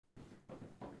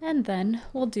And then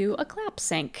we'll do a clap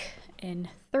sync in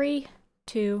 3,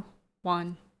 2,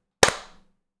 1.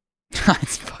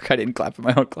 Fuck, I didn't clap at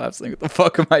my own clap thing. What the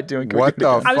fuck am I doing? What the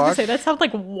I was gonna fuck? say that sounds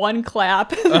like one clap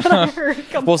that I heard.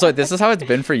 Well, so this is how it's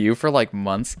been for you for like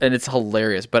months, and it's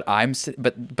hilarious. But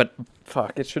but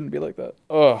fuck, it shouldn't be like that.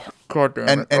 Oh god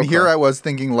damn it. And here Okay. I was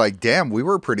thinking like, damn, we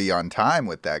were pretty on time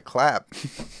with that clap.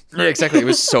 Yeah, exactly. It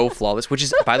was so flawless. Which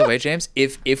is, by the way, James,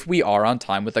 if we are on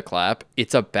time with the clap,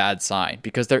 it's a bad sign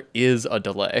because there is a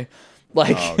delay.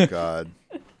 Like, Oh god.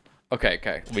 okay,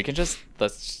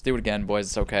 let's just do it again, boys.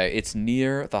 It's okay. It's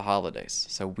near the holidays,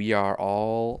 so we are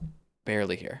all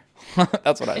barely here.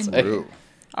 That's what I say. Ooh.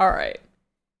 All right.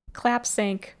 Clap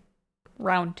sync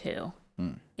round 2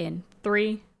 in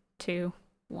 3, 2,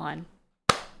 1.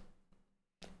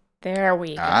 There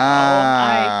we go.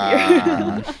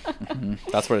 I hear.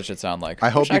 That's what it should sound like. I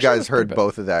hope Which you actually guys was heard pretty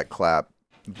both of that clap.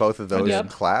 Both of those Yep.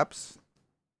 claps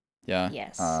Yeah.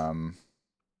 Yes.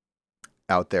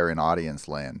 out there in audience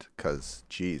land, because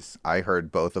geez, I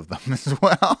heard both of them as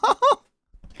well.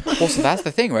 Well, so that's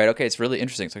the thing, right? Okay, it's really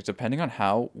interesting. So depending on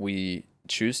how we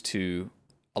choose to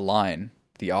align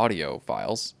the audio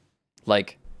files,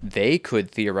 like they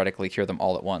could theoretically hear them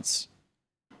all at once,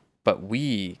 but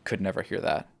we could never hear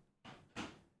that.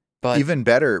 But Even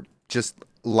better, just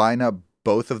line up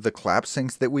both of the clap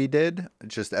syncs that we did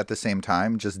just at the same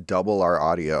time, just double our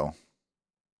audio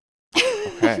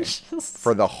okay,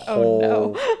 for the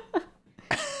whole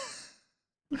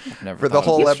I've never for the thought of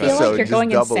whole this You feel better. episode, like you're just going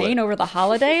double insane it. over the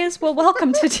holidays? Well,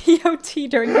 welcome to TOT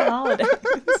during the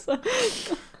holidays.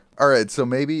 All right, so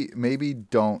maybe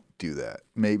don't do that.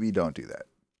 Maybe don't do that.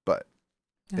 But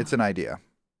it's an idea.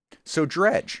 So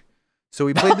Dredge. So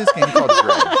we played this game called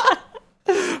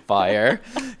Dredge. Fire.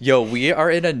 Yo, we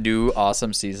are in a new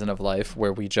awesome season of life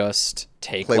where we just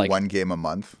take Play like one game a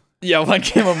month. one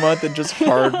game a month and just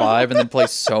hard vibe and then play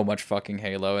so much fucking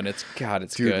Halo and it's Dude,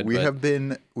 good. we but- have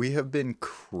been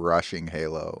crushing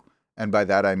Halo. And by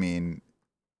that I mean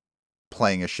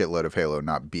playing a shitload of Halo,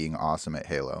 not being awesome at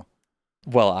Halo.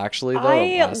 Well, actually, though,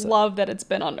 I honestly, love that it's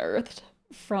been unearthed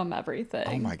from everything.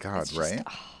 Oh my god, It's just, right?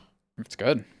 it's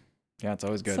good. Yeah, it's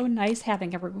always good. So nice having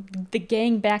the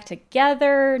gang back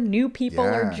together. New people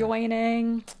are Yeah.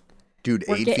 joining. Dude,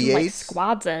 We're 8v8s? getting like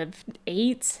squads of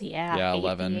 8s. Yeah, yeah, 8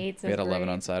 11. V8s We had is 11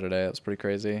 great. on Saturday. That was pretty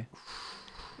crazy.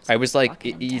 I was like,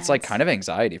 fucking it's like intense. kind of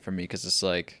anxiety for me because it's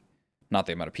like, not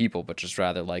the amount of people, but just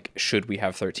rather like, should we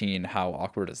have 13? How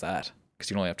awkward is that?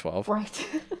 Because you only have 12. Right.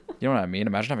 You know what I mean?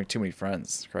 Imagine having too many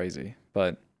friends. It's crazy.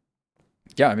 But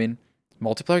yeah, I mean,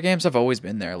 multiplayer games have always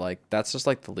been there. Like that's just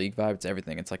like the League vibe. It's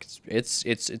everything. It's like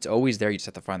it's always there. You just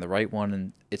have to find the right one,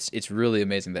 and it's really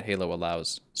amazing that Halo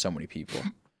allows so many people.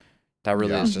 That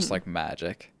really Yeah. is just like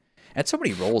magic. And so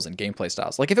many roles and gameplay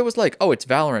styles. Like if it was like, oh, it's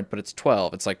Valorant, but it's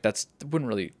 12. It's like that wouldn't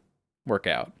really work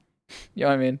out. You know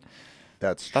what I mean?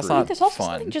 That's That's true. not There's also fun.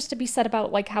 something just to be said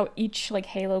about like how each like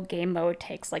Halo game mode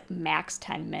takes like max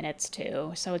 10 minutes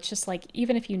too. So it's just like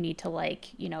even if you need to like,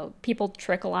 people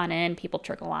trickle on in, people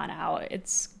trickle on out.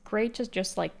 It's great to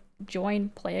just like join,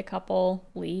 play a couple,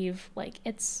 leave. Like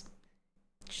it's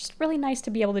just really nice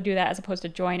to be able to do that as opposed to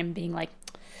join and being like,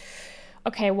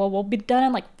 okay, well we'll be done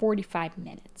in like 45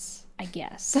 minutes, I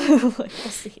guess. Like we'll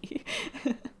see.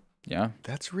 Yeah.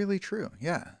 That's really true.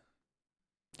 Yeah.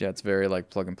 Yeah, it's very like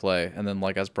plug and play. And then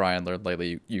like as Brian learned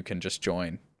lately, you can just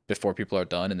join before people are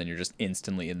done and then you're just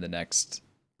instantly in the next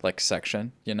like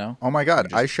section, you know? Oh my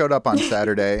god, I showed up on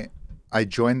Saturday. I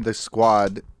joined the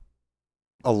squad.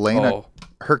 Elena, Oh,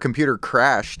 her computer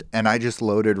crashed, and I just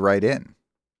loaded right in.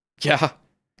 yeah.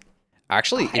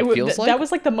 Actually, it It feels like that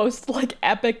was like the most like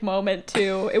epic moment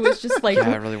too. It was just like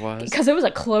yeah, it really was. because it was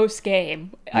a close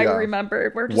game. I Yeah.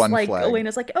 remember we're just One like flag.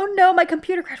 Elena's like, oh no, my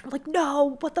computer crashed. We're like,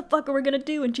 no, what the fuck are we gonna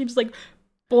do? And James is like,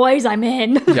 boys, I'm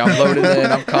in. Yeah, I'm loaded in.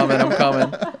 I'm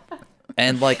coming.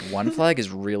 And like one flag is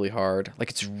really hard.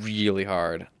 Like it's really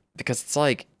hard because it's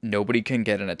like nobody can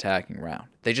get an attacking round.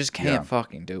 They just can't Yeah.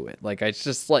 fucking do it. Like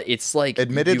it's like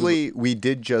Admittedly, we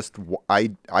did just. I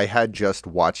had just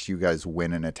watched you guys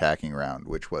win an attacking round,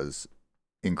 which was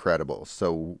incredible.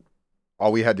 So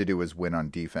all we had to do was win on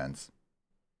defense.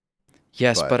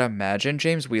 yes, but- but imagine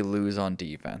James, we lose on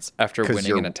defense after Because winning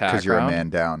you're, an attack 'cause you're round. a man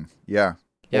down. Yeah.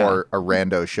 Yeah. Or a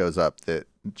rando shows up that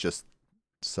just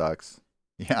sucks.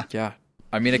 Yeah, Yeah,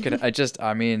 I mean it could.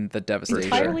 I mean the devastation.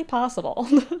 Entirely possible.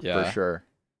 Yeah, for sure.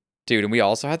 dude. And we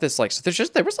also had this like, so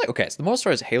there was like, okay, so the most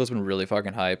part is Halo's been really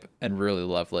fucking hype and really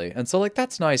lovely, and so like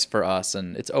that's nice for us,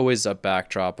 and it's always a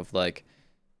backdrop of like,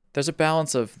 there's a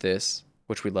balance of this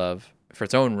which we love for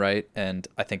its own right, and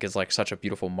I think is like such a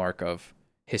beautiful mark of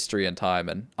history and time,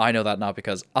 and I know that not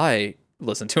because I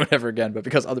listen to it ever again, but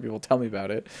because other people tell me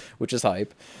about it, which is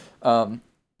hype. And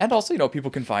also, you know,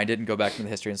 people can find it and go back into the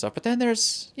history and stuff. But then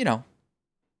there's, you know,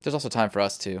 there's also time for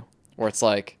us too, where it's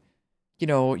like, you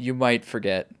know, you might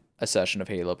forget a session of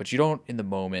Halo, but you don't in the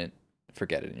moment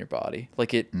forget it in your body.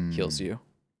 Like it heals you.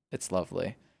 It's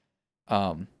lovely.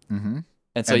 And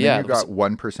so and yeah, then you got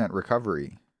 1%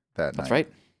 recovery that night. that's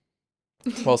right.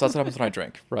 Well, so that's what happens when I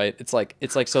drink, right? It's like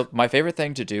so my favorite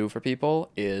thing to do for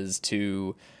people is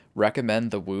to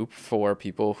recommend the Whoop for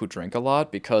people who drink a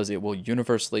lot, because it will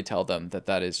universally tell them that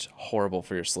that is horrible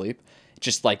for your sleep.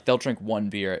 Just like they'll drink one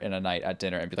beer in a night at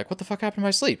dinner and be like, what the fuck happened to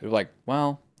my sleep? You're like,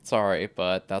 well, sorry,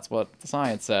 but that's what the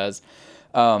science says.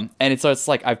 It's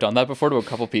like I've done that before to a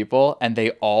couple people, and they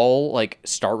all like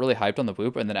start really hyped on the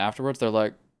Whoop, and then afterwards they're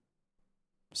like,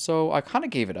 so I kind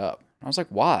of gave it up. I was like,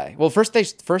 why? Well, first they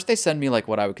send me like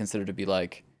what I would consider to be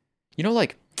like, you know,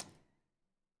 like,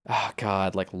 oh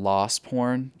god, like loss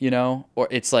porn, you know, or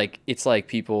it's like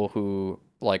people who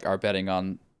like are betting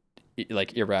on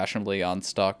like irrationally on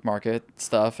stock market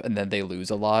stuff, and then they lose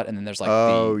a lot, and then there's like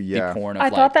the porn of I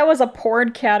like, thought that was a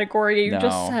porn category you No.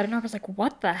 just said, and I was like,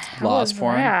 what the hell Loss is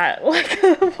porn? that?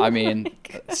 Like, I mean,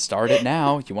 start it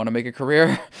now. You want to make a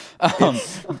career?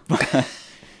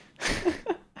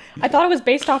 I thought it was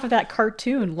based off of that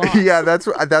cartoon. Lost. Yeah, that's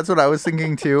what I was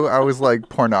thinking too. I was like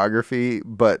pornography,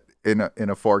 but in a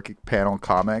 4-panel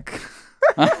comic.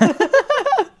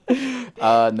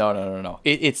 No.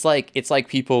 It's like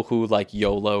people who like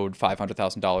YOLO'd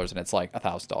 $500,000 and it's like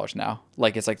 $1,000 now.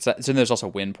 Like it's like, so then there's also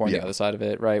win porn, the other side of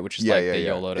it, right? Which is they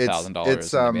YOLO'd $1,000.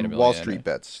 It's and they made $1 Wall million. Street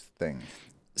bets thing.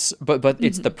 But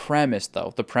it's the premise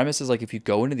though. The premise is like if you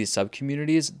go into these sub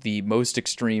communities, the most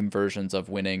extreme versions of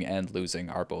winning and losing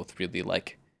are both really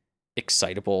like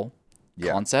excitable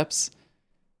concepts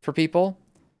for people.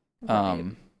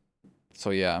 Right.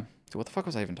 So yeah. So what the fuck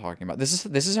was I even talking about? This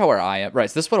is how where I am. Right.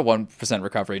 So this is what a 1%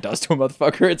 recovery does to a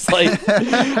motherfucker. It's like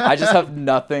I just have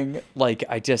nothing. Like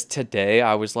today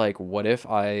I was like, what if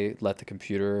I let the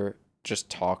computer just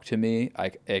talk to me,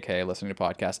 aka listening to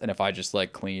podcasts, and if I just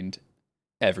like cleaned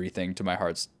everything to my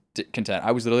heart's content.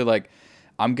 I was literally like,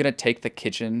 I'm gonna take the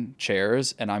kitchen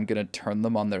chairs and I'm gonna turn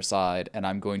them on their side and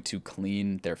I'm going to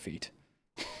clean their feet.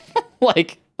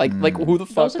 like who the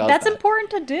fuck does That's that?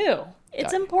 important to do.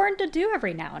 It's important to do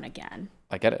every now and again.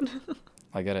 I get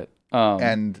it.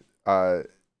 And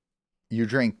you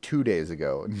drank 2 days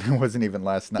ago, and it wasn't even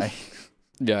last night.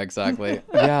 Yeah, exactly.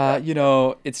 Yeah, you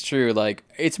know, it's true. Like,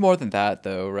 it's more than that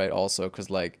though, right? Also, because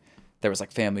like there was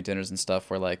like family dinners and stuff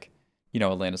where like, you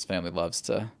know, Atlanta's family loves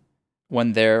to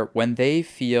when they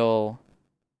feel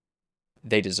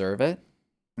they deserve it,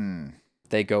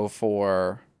 they go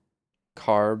for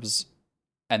carbs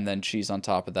and then cheese on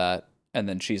top of that, and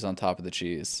then cheese on top of the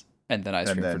cheese, and then ice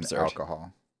cream for dessert.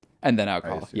 Alcohol. And then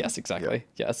alcohol. Yes, exactly.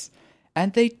 Yeah. Yes.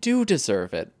 And they do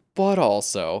deserve it, but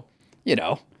also, you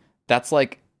know, that's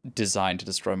like designed to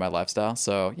destroy my lifestyle.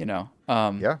 So, you know,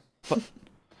 Yeah. But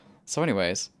so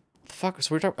anyways, what the fuck?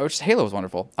 So we're talking, just Halo was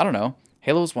wonderful. I don't know.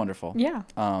 Halo was wonderful. Yeah.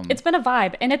 It's been a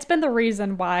vibe, and it's been the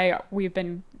reason why we've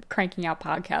been cranking out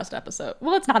podcast episodes.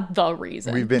 Well, it's not the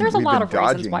reason. There's a lot of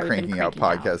reasons why we've been cranking out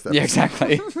podcast episodes. Yeah,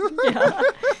 exactly. Yeah.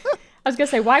 I was gonna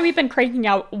say why we've been cranking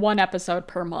out one episode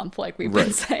per month, like we've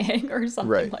been saying, or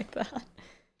something like that.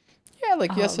 Yeah,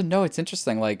 like yes and no. It's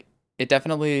interesting. Like it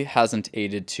definitely hasn't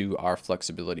aided to our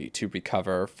flexibility to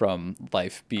recover from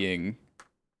life being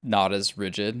not as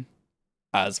rigid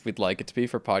as we'd like it to be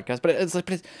for podcasts. But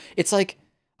it's like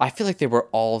I feel like they were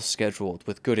all scheduled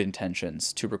with good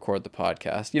intentions to record the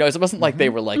podcast. You know, it wasn't like they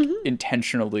were like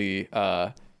intentionally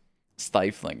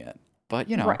stifling it. But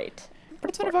you know, right. But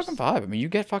it's been a fucking vibe. I mean, you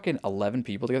get fucking 11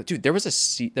 people together. Dude, there was a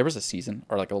season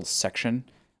or like a little section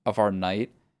of our night.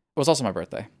 It was also my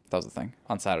birthday. That was the thing.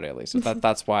 On Saturday at least.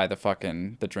 That's why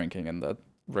the drinking and the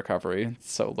recovery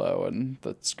so low and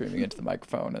the screaming into the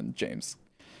microphone and James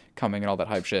coming and all that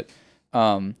hype shit.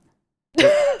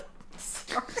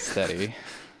 Steady.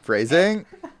 Phrasing.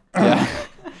 Yeah.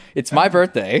 It's my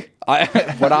birthday.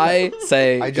 What I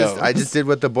say I just did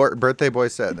what the birthday boy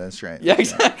said. That's right. Yeah,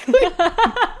 exactly.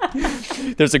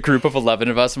 There's a group of 11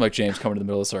 of us. I'm like, James, come into the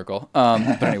middle of the circle.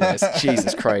 But anyways,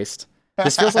 Jesus Christ.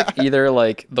 This feels like either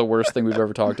like the worst thing we've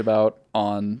ever talked about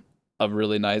on a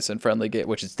really nice and friendly game,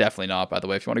 which it's definitely not, by the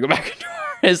way, if you want to go back into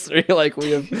our history. Like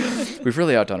we've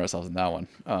really outdone ourselves in that one.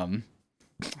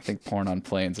 I think porn on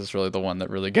planes is really the one that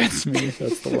really gets me.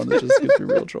 That's the one that just gives me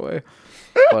real joy.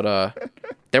 But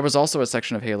there was also a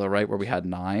section of Halo, right, where we had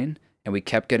 9 and we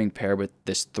kept getting paired with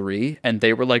this 3 and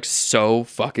they were like so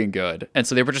fucking good. And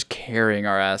so they were just carrying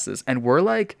our asses and we're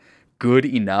like good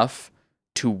enough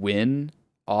to win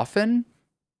often,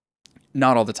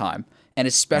 not all the time. and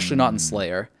especially not in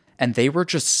Slayer. And they were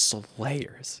just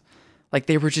slayers. Like,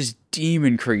 they were just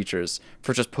demon creatures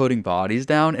for just putting bodies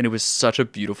down, and it was such a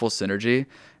beautiful synergy.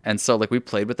 And so, like, we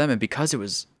played with them, and because it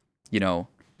was,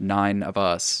 9 of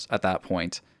us at that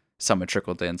point, someone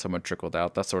trickled in, someone trickled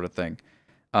out, that sort of thing.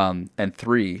 And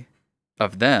 3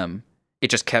 of them, it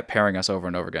just kept pairing us over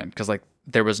and over again, because, like,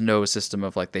 there was no system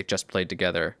of, like, they just played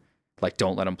together, like,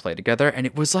 don't let them play together. And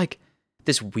it was, like,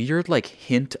 this weird, like,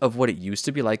 hint of what it used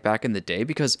to be like back in the day,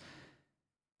 because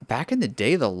back in the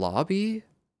day, the lobby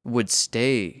would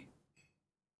stay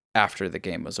after the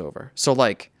game was over. So,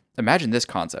 like, imagine this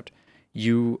concept.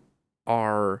 You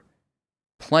are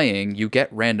playing, you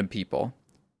get random people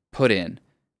put in,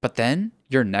 but then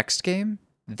your next game,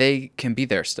 they can be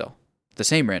there still. The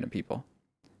same random people.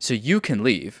 So you can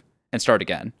leave and start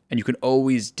again, and you can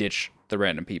always ditch the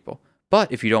random people.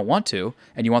 But if you don't want to,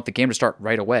 and you want the game to start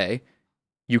right away,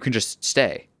 you can just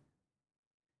stay.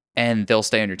 And they'll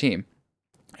stay on your team.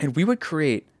 And we would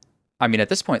create, I mean, at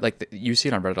this point, like, you see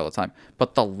it on Reddit all the time,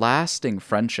 but the lasting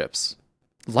friendships,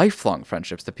 lifelong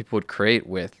friendships that people would create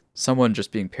with someone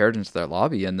just being paired into their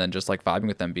lobby and then just, like, vibing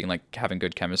with them, being, like, having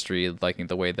good chemistry, liking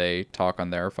the way they talk on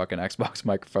their fucking Xbox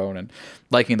microphone and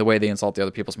liking the way they insult the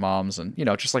other people's moms and,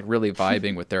 just, like, really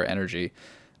vibing with their energy,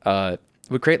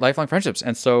 would create lifelong friendships.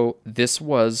 And so this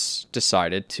was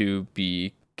decided to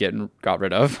be got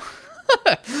rid of,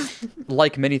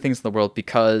 like many things in the world,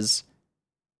 because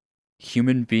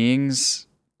human beings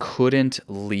couldn't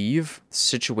leave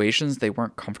situations they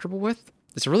weren't comfortable with.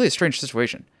 It's really a strange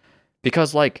situation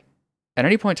because, like, at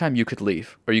any point in time you could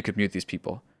leave or you could mute these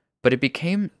people, but it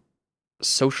became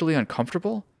socially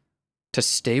uncomfortable to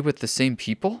stay with the same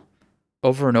people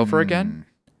over and over again.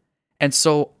 And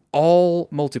so all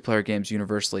multiplayer games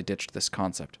universally ditched this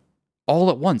concept. All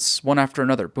at once, one after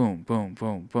another, boom, boom,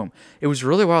 boom, boom. It was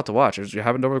really wild to watch. It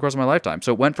happened over the course of my lifetime.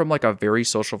 So it went from, like, a very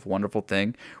social, wonderful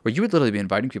thing where you would literally be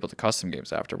inviting people to custom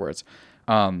games afterwards,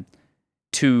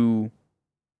 to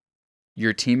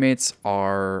your teammates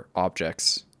are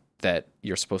objects that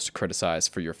you're supposed to criticize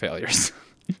for your failures,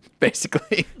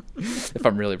 basically, if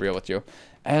I'm really real with you.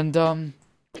 And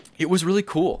it was really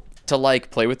cool to,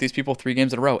 like, play with these people 3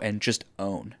 games in a row and just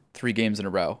own 3 games in a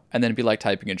row and then be, like,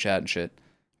 typing in chat and shit,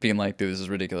 being like, dude, this is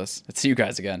ridiculous. Let's see you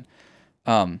guys again.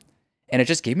 And it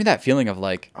just gave me that feeling of,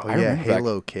 like, I remember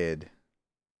Halo Kid.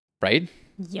 Right?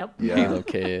 Yep. Yeah. Halo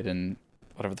Kid and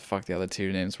whatever the fuck the other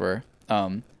 2 names were.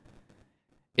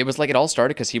 It was like it all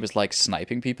started because he was, like,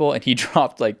 sniping people and he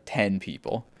dropped, like, 10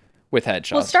 people with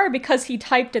headshots. Well, it started because he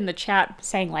typed in the chat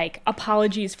saying, like,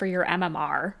 apologies for your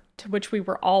MMR, to which we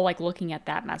were all, like, looking at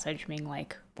that message being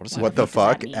like, what the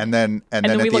fuck? And then at we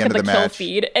the look end at of the kill match,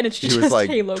 feed, and it's just he was like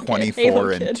Halo 24 Halo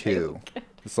and Kid, 2. Halo Kid.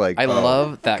 It's like, I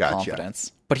love that gotcha.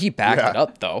 confidence. But he backed it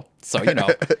up, though. So,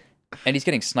 and he's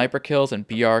getting sniper kills and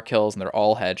BR kills, and they're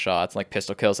all headshots, like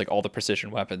pistol kills, like all the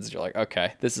precision weapons. You're like,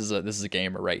 okay, this is a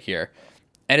gamer right here.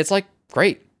 And it's, like,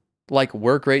 great. Like,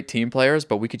 we're great team players,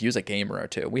 but we could use a gamer or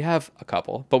 2. We have a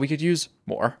couple, but we could use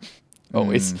more.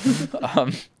 Always.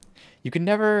 You can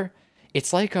never...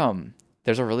 It's like,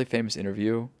 there's a really famous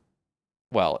interview,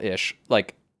 well-ish,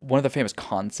 like, one of the famous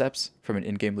concepts from an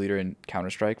in-game leader in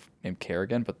Counter-Strike named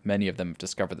Kerrigan, but many of them have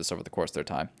discovered this over the course of their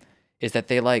time, is that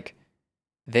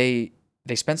they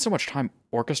spend so much time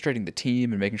orchestrating the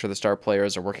team and making sure the star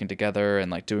players are working together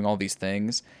and, like, doing all these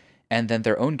things, and then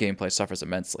their own gameplay suffers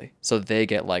immensely. So they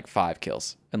get, like, 5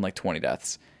 kills and, like, 20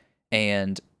 deaths.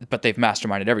 But they've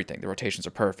masterminded everything. The rotations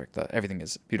are perfect. Everything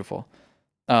is beautiful.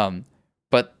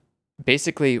 But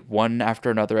basically, one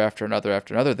after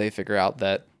another, they figure out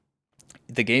that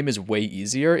the game is way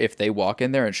easier if they walk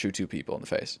in there and shoot 2 people in the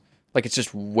face. Like, it's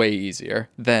just way easier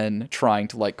than trying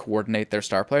to, like, coordinate their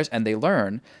star players. And they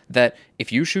learn that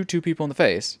if you shoot 2 people in the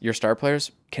face, your star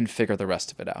players can figure the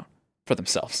rest of it out for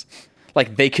themselves.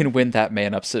 Like, they can win that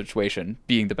man-up situation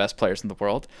being the best players in the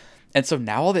world. And so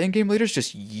now all the in-game leaders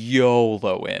just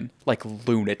YOLO in, like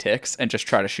lunatics, and just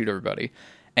try to shoot everybody.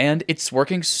 And it's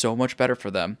working so much better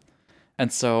for them.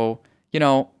 And so,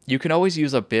 you can always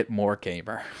use a bit more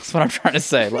gamer. That's what I'm trying to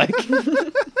say. Like,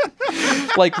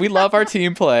 like, we love our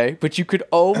team play, but you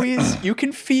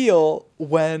can feel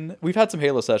when we've had some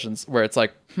Halo sessions where it's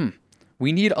like,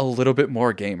 we need a little bit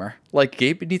more gamer. Like,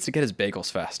 Gabe needs to get his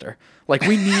bagels faster. Like,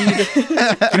 we need, you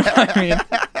know what I mean?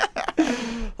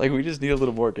 Like, we just need a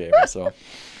little more gamer. So,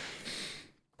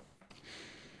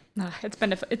 It's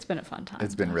been a fun time.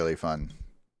 It's been really fun.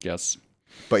 Yes.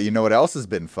 But you know what else has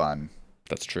been fun?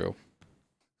 That's true.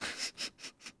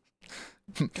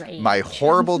 My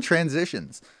horrible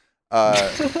transitions. We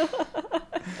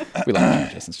like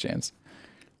transitions, James.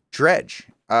 Dredge.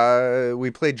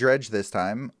 We played Dredge this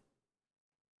time.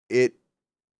 It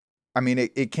I mean,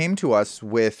 it came to us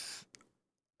with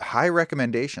high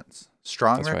recommendations,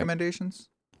 strong That's right. recommendations,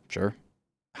 Sure.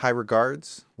 high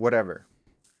regards, whatever.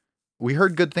 We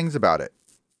heard good things about it.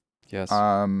 Yes.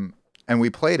 And we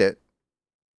played it,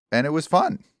 and it was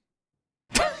fun.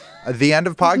 The end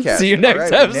of podcast. See you All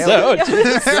next right, we nailed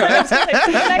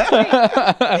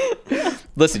episode.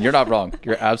 Listen, you're not wrong.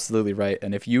 You're absolutely right.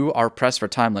 And if you are pressed for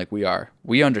time like we are,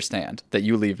 we understand that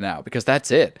you leave now because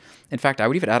that's it. In fact, I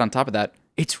would even add on top of that,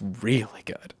 it's really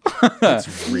good.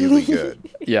 It's really good.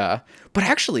 Yeah. But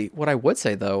actually, what I would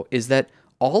say, though, is that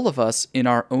all of us in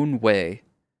our own way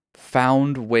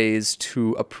found ways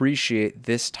to appreciate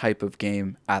this type of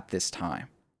game at this time.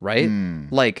 Right?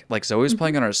 Like Zoe was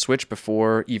playing on her Switch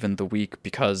before even the week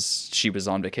because she was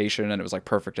on vacation and it was like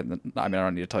perfect. And then, I mean, I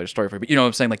don't need to tell you a story for you, but you know what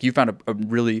I'm saying? Like you found a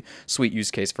really sweet use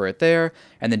case for it there.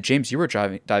 And then James, you were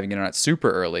diving in on it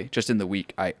super early, just in the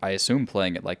week. I assume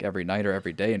playing it like every night or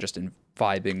every day and just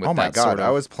vibing with Oh my that God. sort of... I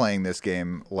was playing this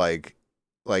game like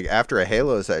after a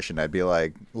Halo session, I'd be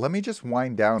like, let me just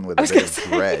wind down with a bit of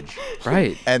Dredge.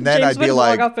 Right. And then James I'd be would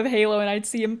like, log up with Halo and I'd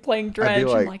see him playing Dredge. I'd be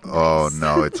like, I'm like, oh nice.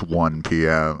 no, it's 1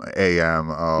 p.m. a.m.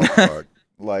 Oh fuck.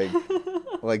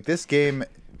 like this game,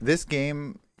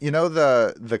 you know,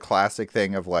 the classic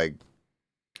thing of like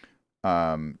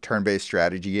turn-based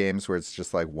strategy games where it's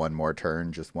just like one more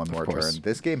turn.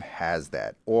 This game has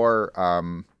that. Or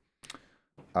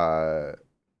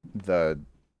the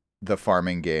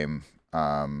farming game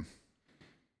where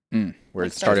Like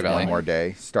it's Stardew just Valley? one more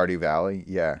day. Stardew Valley,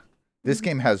 yeah. This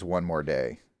game has one more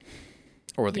day.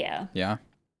 Or Yeah.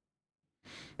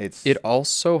 It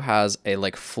also has a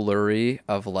like flurry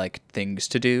of like things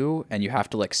to do and you have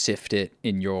to like sift it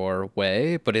in your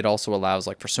way, but it also allows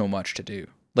like for so much to do.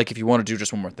 Like if you want to do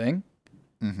just one more thing,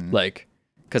 like,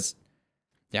 cause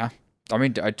yeah, I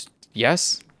mean,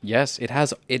 yes, it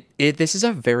has, this is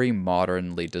a very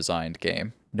modernly designed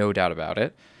game, no doubt about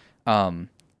it.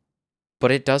 But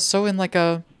it does so in like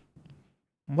a,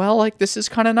 well, like this is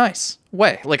kind of nice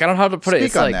way. Like I don't know how to put it. Speak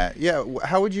It's on like, that. Yeah.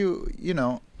 How would you,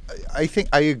 I think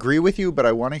I agree with you, but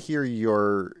I want to hear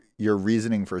your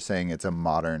reasoning for saying it's a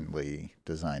modernly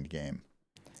designed game.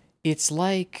 it's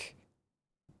like,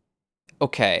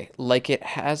 okay, like it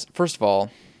has, first of all,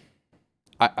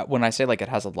 when I say like it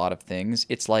has a lot of things,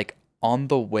 it's like on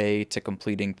the way to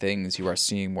completing things, you are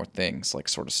seeing more things, like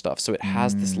sort of stuff. So it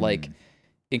has this like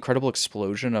incredible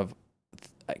explosion of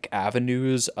like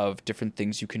avenues of different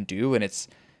things you can do. And it's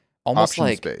almost Option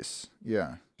like space.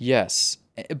 Yeah. yes,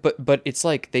 but it's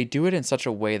like they do it in such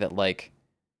a way that like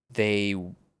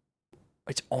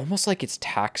it's almost like it's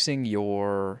taxing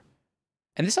your,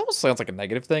 and this almost sounds like a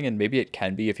negative thing, and maybe it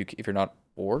can be if you're not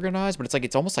organized, but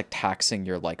it's almost like taxing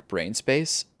your like brain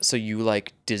space, so you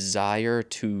like desire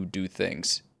to do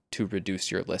things to reduce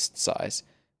your list size,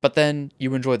 but then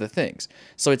you enjoy the things.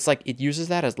 So it's like it uses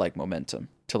that as like momentum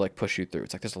to like push you through.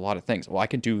 It's like there's a lot of things. Well, I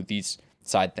can do these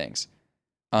side things.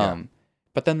 Yeah.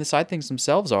 But then the side things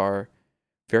themselves are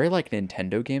very like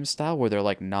Nintendo game style, where they're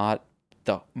like not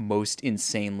the most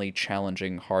insanely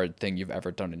challenging hard thing you've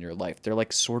ever done in your life. They're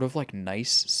like sort of like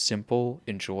nice, simple,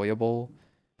 enjoyable.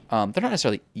 They're not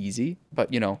necessarily easy,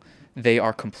 but they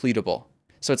are completable.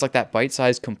 So it's like that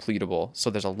bite-sized completable. So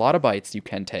there's a lot of bites you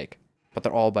can take, but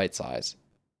they're all bite-sized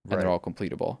and they're all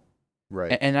completable.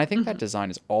 Right. And I think that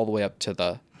design is all the way up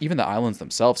to even the islands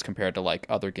themselves compared to like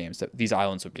other games, that these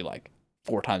islands would be like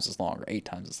 4 times as long or 8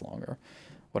 times as long or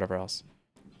whatever else.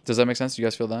 Does that make sense? Do you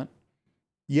guys feel that?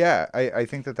 Yeah, I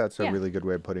think that's a really good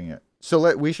way of putting it.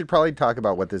 So we should probably talk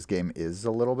about what this game is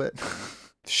a little bit.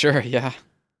 Sure, yeah.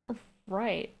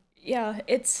 Right. Yeah,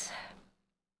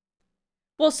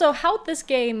 well, so how this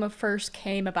game first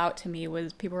came about to me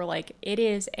was people were like, it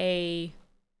is an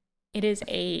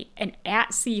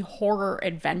at-sea horror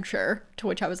adventure, to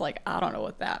which I was like, I don't know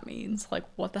what that means. Like,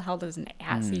 what the hell does an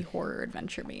at-sea horror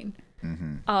adventure mean?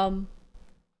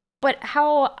 But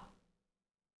how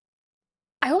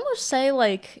I almost say,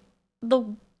 like, the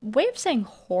way of saying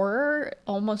horror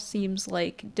almost seems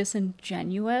like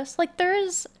disingenuous. Like, there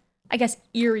is, I guess,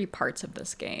 eerie parts of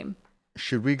this game.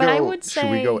 Should we But I go? would Should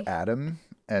we go say- Adam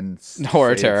and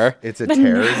Horror say terror. It's a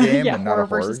terror game Yeah, and not a horror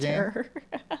versus game. terror.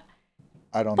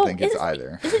 I don't Well, think it's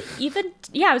either. Is it even?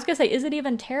 Yeah, I was gonna say, is it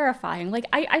even terrifying? Like,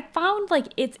 I found like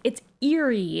it's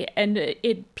eerie and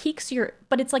it piques your,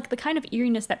 but it's like the kind of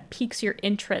eeriness that piques your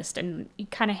interest and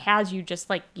it kind of has you just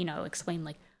like explain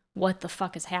like what the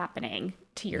fuck is happening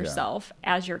to yourself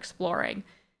as you're exploring,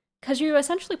 because you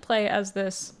essentially play as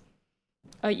this.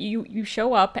 You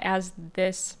show up as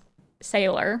this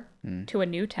sailor to a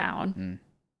new town.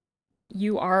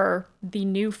 You are the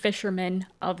new fisherman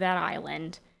of that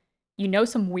island. you know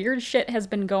some weird shit has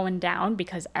been going down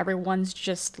because everyone's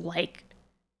just like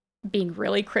being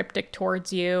really cryptic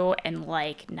towards you and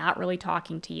like not really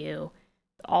talking to you.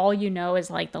 All you know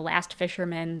is like the last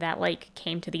fisherman that like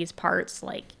came to these parts,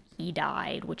 like he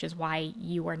died, which is why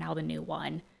you are now the new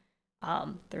one.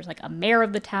 There's like a mayor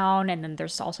of the town, and then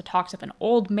there's also talks of an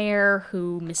old mayor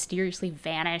who mysteriously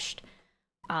vanished.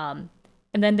 And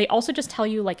then they also just tell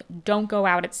you like don't go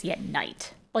out at sea at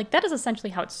night. Like that is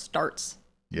essentially how it starts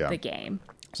the game.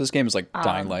 So this game is like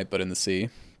Dying Light, but in the sea.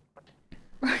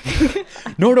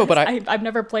 No, but I've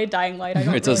never played Dying Light. I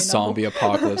don't it's really a zombie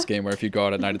apocalypse game where if you go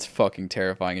out at night, it's fucking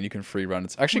terrifying, and you can free run.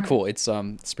 It's actually cool. It's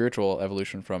spiritual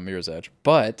evolution from Mirror's Edge.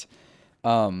 But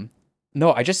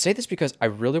no, I just say this because I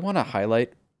really want to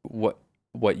highlight what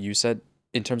you said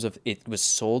in terms of it was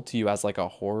sold to you as like a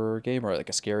horror game or like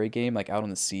a scary game, like out on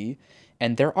the sea.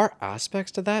 And there are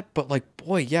aspects to that, but like,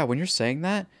 boy, yeah, when you're saying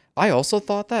that, I also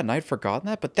thought that and I'd forgotten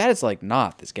that, but that is like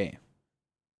not this game.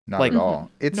 Not like, at all.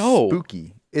 It's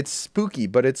spooky. It's spooky,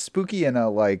 but it's spooky in a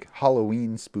like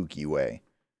Halloween spooky way.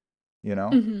 You know?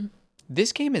 Mm-hmm.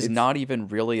 This game is not even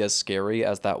really as scary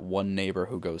as that one neighbor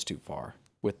who goes too far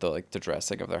with the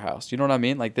dressing of their house. You know what I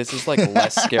mean? Like this is like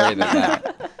less scary than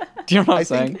that. Do you know what I'm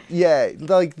saying? Yeah,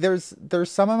 like there's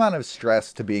some amount of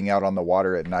stress to being out on the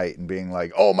water at night and being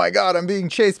like, oh my god, I'm being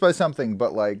chased by something.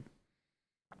 But like,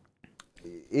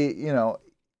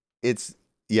 it's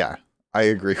I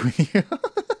agree with you.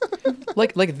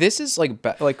 like this is like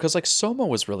because like Soma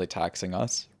was really taxing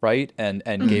us, right? And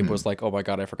Gabe was like, oh my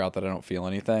god, I forgot that I don't feel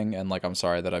anything, and like I'm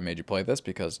sorry that I made you play this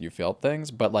because you felt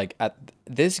things. But like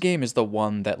this game is the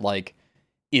one that like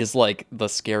is like the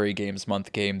scary games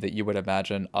month game that you would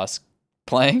imagine us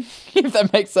playing, if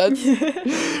that makes sense.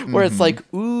 Where it's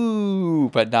like ooh,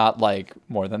 but not like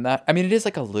more than that. I mean, it is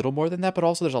like a little more than that, but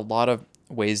also there's a lot of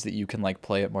ways that you can like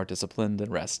play it more disciplined and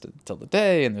rest until the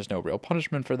day, and there's no real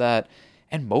punishment for that.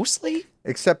 And mostly,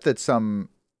 except that some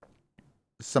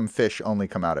fish only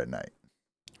come out at night.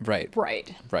 Right.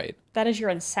 That is your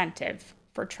incentive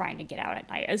for trying to get out at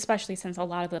night, especially since a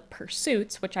lot of the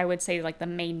pursuits, which I would say like the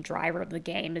main driver of the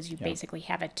game, is you basically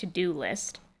have a to-do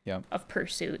list of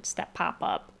pursuits that pop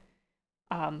up.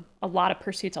 A lot of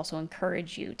pursuits also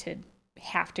encourage you to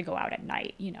have to go out at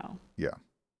night, you know. Yeah.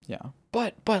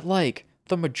 But like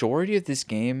the majority of this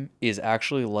game is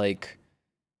actually like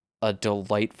a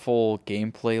delightful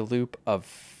gameplay loop of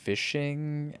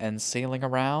fishing and sailing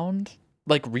around.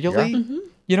 Like really? Yeah. Mm-hmm.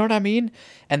 You know what I mean?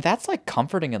 And that's like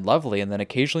comforting and lovely, and then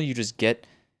occasionally you just get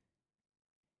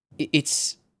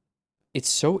it's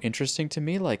so interesting to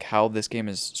me like how this game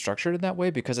is structured in that way,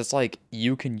 because it's like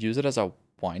you can use it as a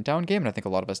wind down game, and I think a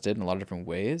lot of us did in a lot of different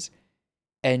ways.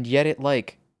 And yet it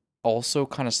like also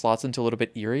kind of slots into a little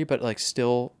bit eerie, but like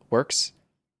still works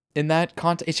in that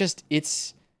context.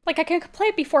 It's like I can play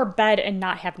it before bed and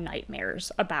not have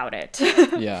nightmares about it.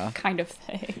 Yeah. Kind of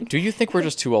thing. Do you think we're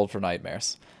just too old for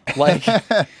nightmares? Like,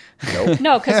 Nope.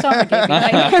 No, because Soma gave me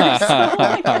nightmares.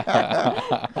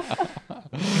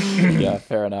 Yeah,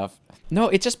 fair enough. No,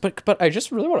 it just, but I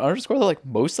just really want to underscore that, like,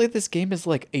 mostly this game is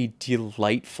like a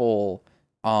delightful,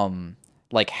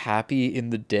 like happy in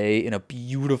the day in a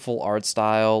beautiful art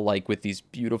style, like with these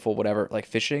beautiful whatever, like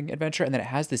fishing adventure, and then it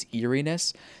has this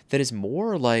eeriness that is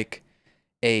more like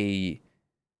a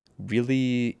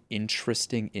really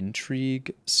interesting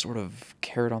intrigue sort of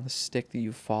carrot on the stick that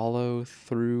you follow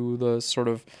through the sort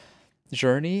of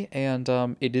journey. And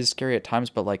it is scary at times,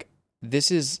 but like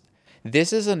this is a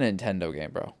Nintendo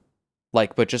game, bro.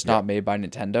 Like, but just not made by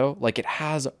Nintendo. Like it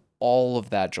has all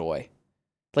of that joy.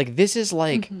 Like this is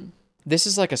like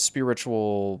a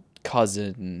spiritual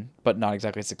cousin, but not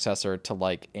exactly a successor to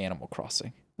like Animal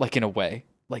Crossing, like in a way.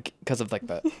 Like, because of like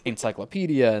the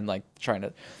encyclopedia and like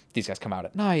these guys come out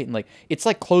at night, and like it's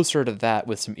like closer to that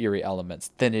with some eerie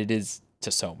elements than it is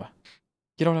to Soma.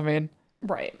 You know what I mean?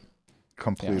 Right.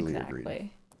 Completely Exactly.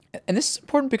 agreed. And this is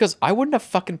important because I wouldn't have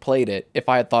fucking played it if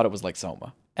I had thought it was like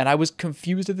Soma. And I was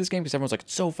confused at this game because everyone's like,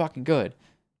 it's so fucking good.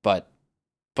 But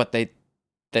they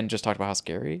then just talked about how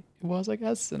scary it was, I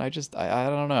guess. And I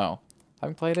don't know.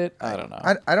 Having played it, I don't know.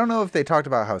 I don't know if they talked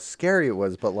about how scary it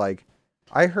was, but like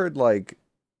I heard like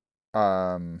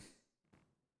from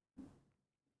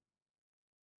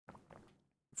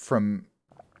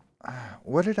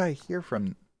what did I hear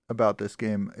from about this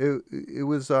game? It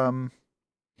was that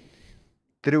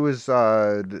it was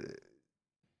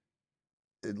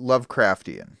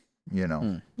Lovecraftian, you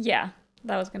know. Yeah,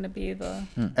 that was going to be the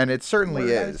And it certainly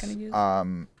word I was is.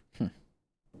 gonna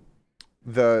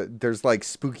use. There's like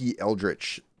spooky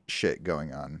eldritch shit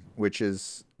going on, which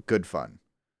is good fun.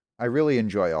 I really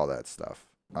enjoy all that stuff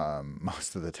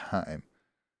most of the time.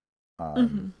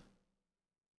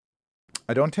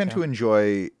 I don't tend to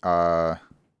enjoy.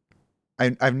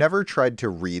 I've never tried to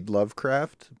read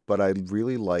Lovecraft, but I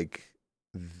really like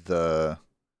the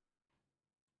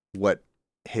what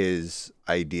his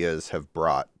ideas have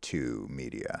brought to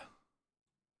media.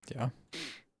 Yeah.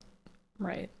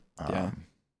 Right. Yeah.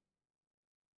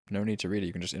 No need to read it.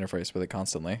 You can just interface with it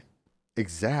constantly.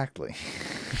 Exactly.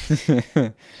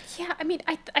 Yeah, I mean,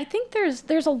 I think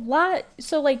there's a lot.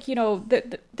 So like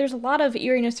there's a lot of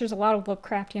eeriness. There's a lot of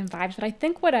Lovecraftian vibes. But I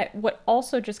think what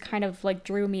also just kind of like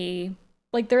drew me,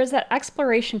 like there is that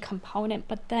exploration component.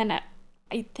 But then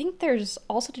I think there's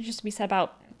also to just be said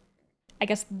about, I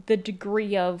guess, the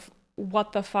degree of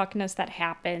what the fuckness that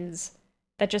happens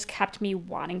that just kept me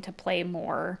wanting to play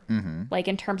more. Like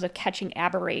in terms of catching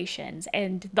aberrations,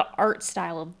 and the art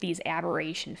style of these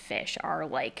aberration fish are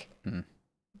like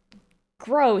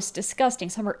gross, disgusting.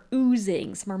 Some are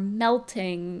oozing, some are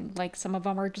melting, like some of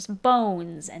them are just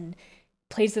bones, and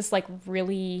plays this like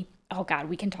really, oh god,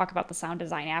 we can talk about the sound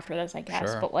design after this, I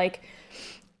guess. Sure. But like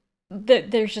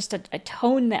there's just a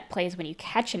tone that plays when you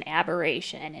catch an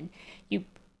aberration, and you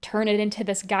turn it into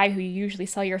this guy who you usually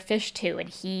sell your fish to, and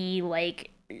he like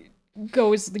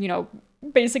goes,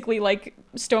 basically like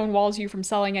stonewalls you from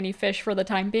selling any fish for the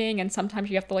time being, and sometimes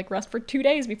you have to like rest for 2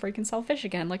 days before you can sell fish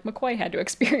again, like McCoy had to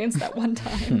experience that one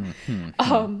time.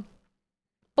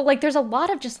 But like there's a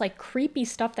lot of just like creepy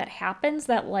stuff that happens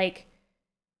that like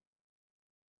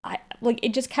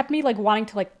it just kept me like wanting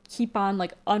to like keep on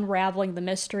like unraveling the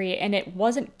mystery, and it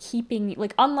wasn't keeping,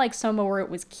 like, unlike Soma where it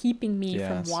was keeping me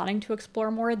from wanting to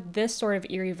explore more. This sort of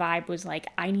eerie vibe was like,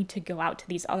 I need to go out to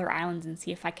these other islands and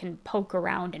see if I can poke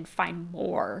around and find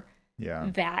more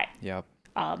that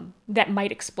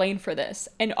might explain for this.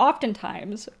 And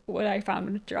oftentimes what I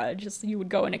found with Dredge is you would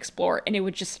go and explore, and it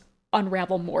would just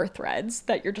unravel more threads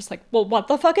that you're just like, well, what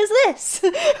the fuck is this?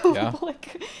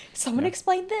 Like, someone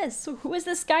explain this. So who is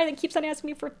this guy that keeps on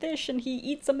asking me for fish, and he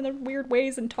eats them in the weird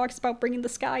ways and talks about bringing the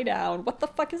sky down? What the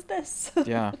fuck is this?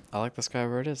 Yeah, I like the sky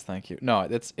where it is. Thank you. No,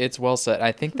 it's well said.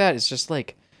 I think that is just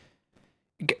like,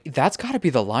 that's got to be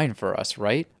the line for us,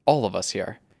 right? All of us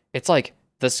here. It's like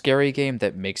the scary game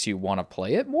that makes you want to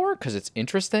play it more because it's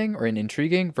interesting or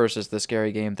intriguing, versus the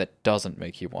scary game that doesn't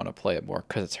make you want to play it more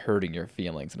because it's hurting your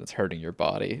feelings and it's hurting your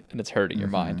body and it's hurting your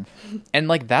mind. And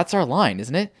like, that's our line,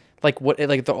 isn't it? Like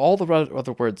all the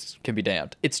other words can be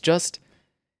damned. It's just,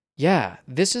 yeah,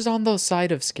 this is on the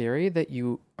side of scary that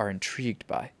you are intrigued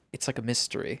by. It's like a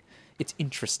mystery. It's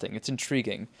interesting. It's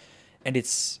intriguing. And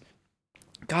it's,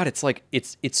 God, it's like,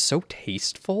 it's so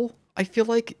tasteful, I feel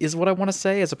like, is what I want to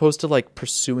say, as opposed to like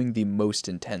pursuing the most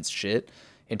intense shit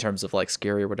in terms of like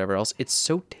scary or whatever else. It's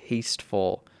so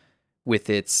tasteful with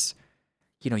its,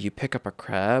 you pick up a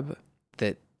crab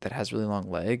that has really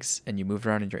long legs and you move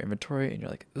around in your inventory and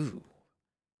you're like,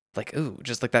 ooh,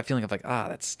 just like that feeling of like,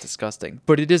 that's disgusting.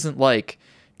 But it isn't like,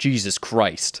 Jesus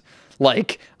Christ,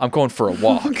 like I'm going for a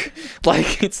walk.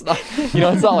 Like, it's not,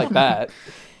 it's not like that.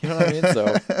 You know what I mean?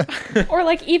 So, or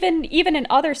like even in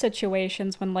other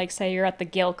situations, when like say you're at the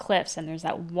Gill Cliffs and there's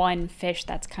that one fish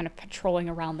that's kind of patrolling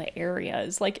around the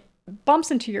areas, like bumps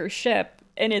into your ship,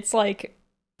 and it's like,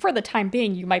 for the time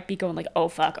being, you might be going like, oh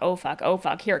fuck, oh fuck, oh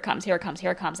fuck, here it comes,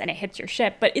 and it hits your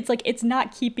ship. But it's like, it's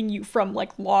not keeping you from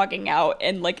like logging out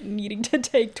and like needing to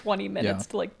take 20 minutes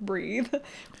to like breathe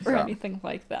or anything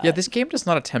like that. Yeah, this game does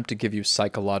not attempt to give you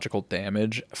psychological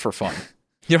damage for fun.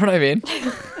 You know what I mean?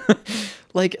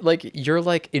 Like you're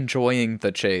like enjoying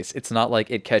the chase. It's not like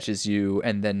it catches you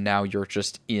and then now you're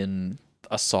just in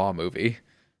a Saw movie.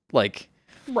 Like,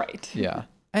 right. Yeah.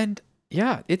 And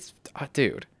yeah, it's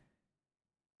dude.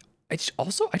 I guess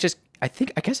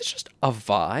it's just a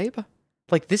vibe.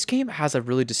 Like, this game has a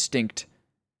really distinct,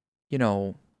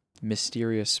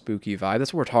 mysterious, spooky vibe.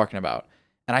 That's what we're talking about.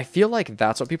 And I feel like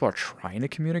that's what people are trying to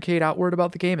communicate outward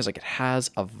about the game, is like, it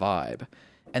has a vibe.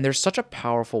 And there's such a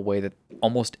powerful way that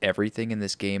almost everything in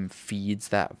this game feeds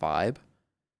that vibe.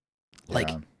 Like,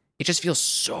 it just feels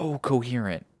so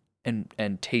coherent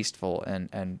and tasteful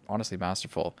and honestly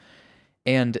masterful.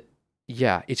 And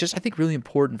yeah, it's just, I think, really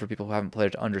important for people who haven't played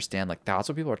it to understand, like, that's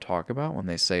what people are talking about when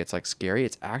they say it's like scary.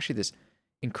 It's actually this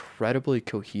incredibly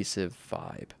cohesive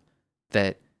vibe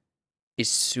that is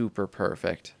super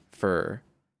perfect for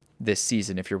this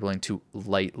season if you're willing to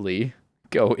lightly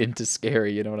go into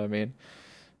scary, you know what I mean?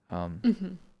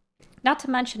 Not to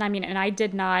mention, I mean, and I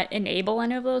did not enable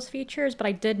any of those features, but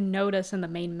I did notice in the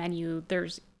main menu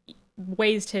there's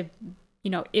ways to,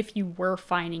 if you were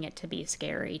finding it to be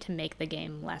scary, to make the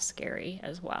game less scary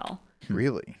as well.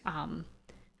 Really?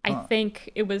 I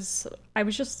think I was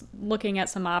just looking at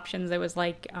some options. It was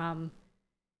like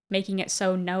making it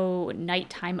so no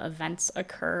nighttime events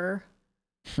occur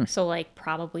So like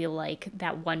probably like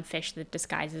that one fish that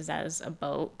disguises as a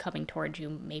boat coming towards you,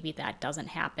 maybe that doesn't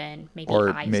happen. Maybe Or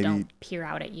eyes maybe, don't peer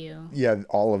out at you. yeah,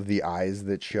 all of the eyes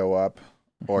that show up,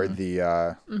 or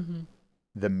Mhm.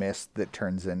 the mist that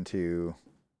turns into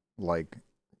like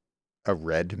a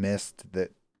red mist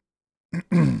that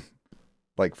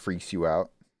like freaks you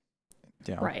out.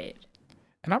 Yeah. Right.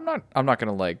 And I'm not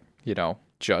gonna like,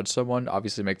 judge someone.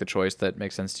 Obviously make the choice that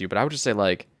makes sense to you. But I would just say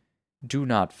like, do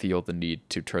not feel the need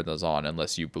to turn those on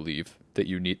unless you believe that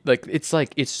you need like it's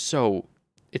so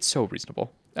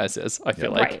reasonable as is, I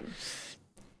feel like. Right.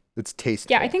 It's Yeah,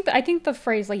 tasteful. I think the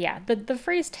phrase like yeah, the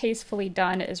phrase tastefully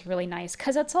done is really nice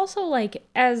cuz it's also like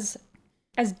as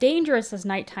dangerous as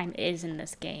nighttime is in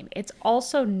this game, it's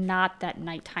also not that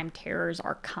nighttime terrors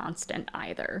are constant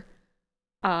either.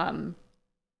 Um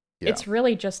Yeah. it's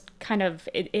really just kind of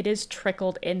it is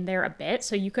trickled in there a bit,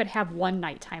 so you could have one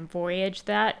nighttime voyage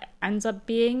that ends up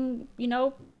being,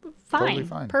 Totally fine,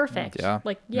 fine. Yeah. perfect. Yeah.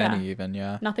 Like yeah, Many even,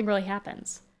 yeah. nothing really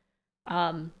happens.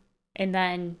 Um, and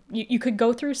then you could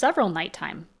go through several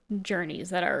nighttime journeys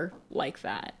that are like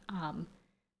that.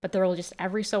 But there will just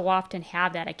every so often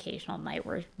have that occasional night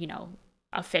where,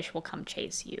 a fish will come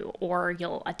chase you or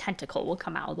a tentacle will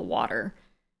come out of the water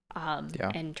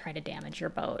Yeah. and try to damage your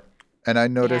boat. And I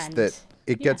noticed And that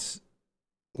it yeah, gets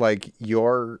like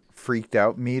your freaked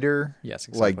out meter Yes,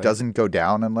 like exactly. doesn't go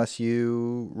down unless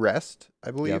you rest, I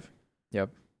Yep. believe. Yep.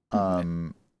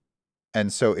 Um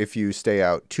and so if you stay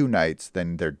out 2 nights,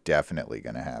 then they're definitely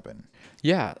going to happen.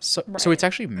 Yeah. So it's right.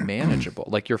 actually manageable.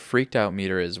 Like your freaked out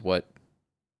meter is what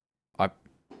I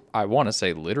I want to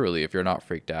say literally if you're not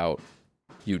freaked out,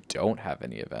 you don't have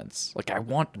any events. Like I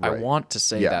Right. want to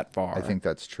say Yeah. that far. I think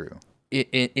that's true.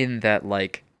 In that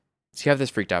like so you have this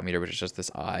freaked out meter which is just this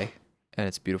eye and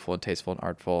it's beautiful and tasteful and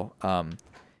artful.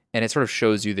 And it sort of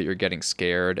shows you that you're getting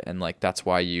scared and like that's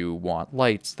why you want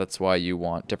lights, that's why you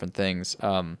want different things.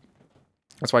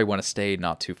 That's why you want to stay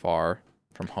not too far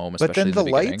from home, But especially then in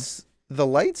the beginning. the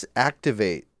lights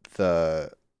activate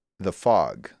the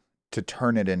fog to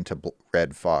turn it into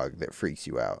red fog that freaks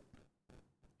you out.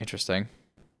 Interesting.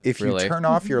 If you Really? turn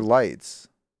off your lights,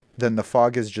 then the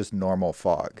fog is just normal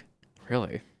fog.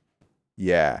 Really?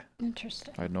 Yeah,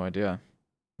 Interesting. I had no idea.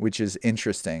 which is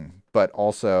interesting, but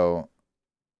also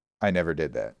I never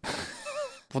did that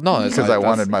Well, no, because I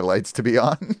wanted my lights to be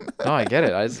on. no, I get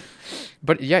it.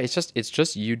 But yeah, it's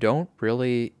just you don't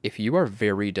really if you are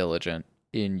very diligent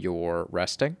in your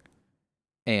resting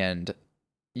and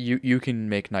you can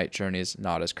make night journeys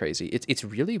not as crazy. It's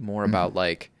really more about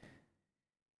like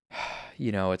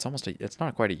it's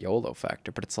not quite a YOLO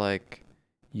factor, but it's like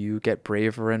you get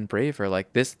braver and braver.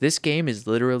 Like this game is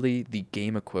literally the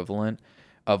game equivalent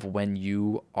of when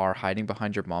you are hiding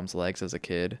behind your mom's legs as a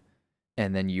kid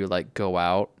and then you like go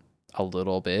out a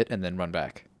little bit and then run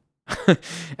back.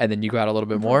 And then you go out a little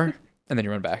bit more and then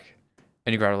you run back.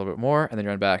 And you go out a little bit more and then you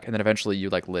run back and then eventually you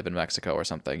like live in Mexico or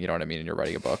something, you know what I mean, and you're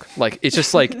writing a book. Like it's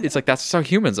just like it's like that's just how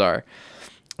humans are.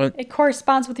 It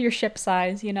corresponds with your ship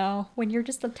size, when you're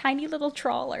just a tiny little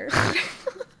trawler.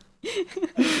 You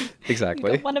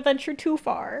Exactly. don't want to venture too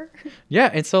far.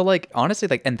 Yeah, and so like honestly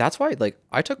like and that's why like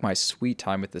I took my sweet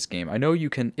time with this game. I know you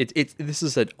can it's this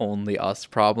is an only us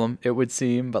problem it would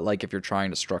seem, but like if you're trying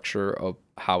to structure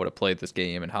how to play this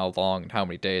game and how long and how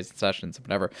many days and sessions and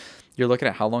whatever, you're looking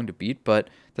at how long to beat, but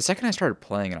the second I started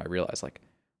playing and I realized like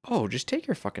oh, just take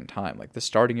your fucking time. Like the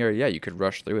starting area, yeah, you could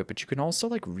rush through it, but you can also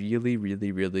like really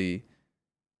really really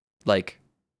like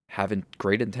having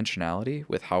great intentionality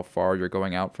with how far you're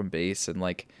going out from base and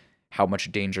like how much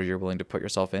danger you're willing to put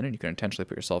yourself in and you can intentionally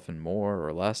put yourself in more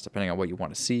or less depending on what you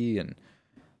want to see and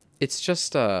it's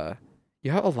just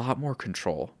you have a lot more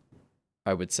control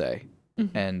I would say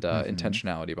and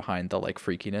intentionality behind the like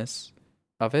freakiness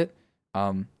of it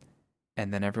and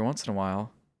then every once in a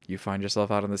while you find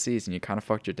yourself out on the seas and you kind of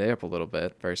fucked your day up a little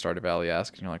bit very Stardew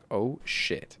Valley-esque and you're like oh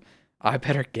shit I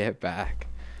better get back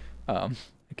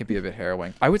it can be a bit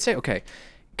harrowing. I would say, okay,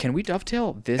 can we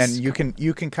dovetail this? And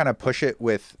you can kind of push it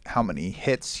with how many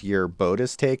hits your boat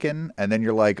has taken, and then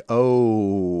you're like,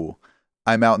 oh,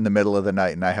 I'm out in the middle of the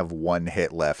night and I have 1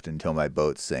 hit left until my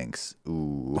boat sinks.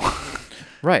 Ooh,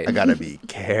 right. I gotta be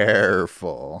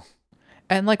careful.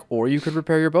 And like, or you could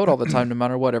repair your boat all the time, no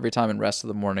matter what, every time, and rest of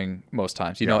the morning most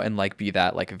times, and like be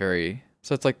that like very.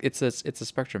 So it's like it's a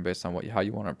spectrum based on how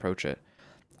you want to approach it.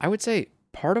 I would say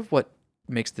part of what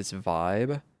makes this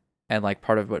vibe and like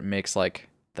part of what makes like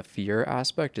the fear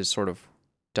aspect is sort of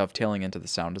dovetailing into the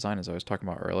sound design as I was talking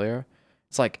about earlier.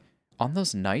 It's like on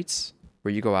those nights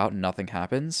where you go out and nothing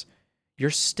happens, you're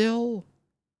still,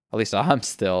 at least I'm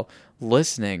still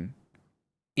listening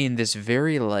in this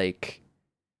very like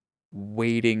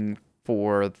waiting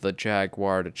for the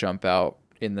jaguar to jump out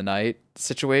in the night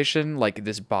situation. Like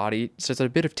this body, so it's a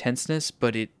bit of tenseness,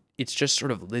 but it's just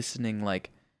sort of listening.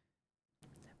 Like,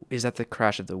 is that the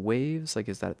crash of the waves? Like,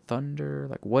 is that thunder?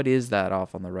 Like, what is that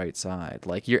off on the right side?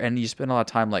 Like, you spend a lot of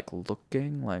time like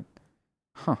looking, like,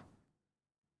 huh.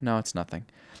 No, it's nothing.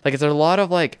 Like, it's a lot of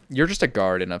like, you're just a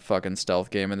guard in a fucking stealth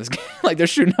game in this game. Like, they're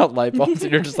shooting out light bulbs,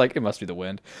 and you're just like, it must be the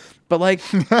wind. But like,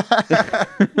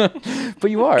 but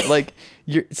you are like,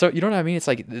 so you know what I mean? It's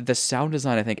like the sound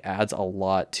design, I think, adds a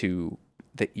lot to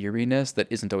the eeriness that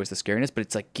isn't always the scariness, but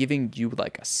it's like giving you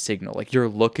like a signal. Like, you're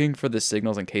looking for the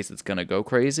signals in case it's gonna go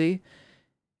crazy.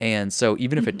 And so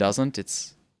even if it doesn't,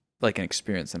 it's like an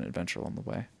experience and an adventure along the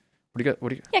way. What do you got? What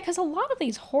do you? Yeah, because a lot of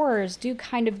these horrors do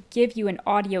kind of give you an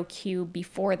audio cue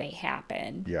before they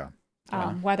happen. Yeah.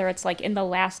 Whether it's like in the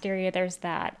last area, there's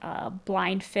that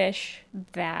blind fish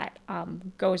that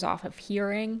goes off of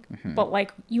hearing. But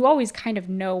like you always kind of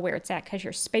know where it's at because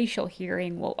your spatial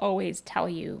hearing will always tell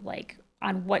you like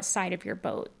on what side of your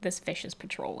boat this fish is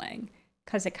patrolling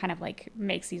because it kind of like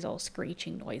makes these little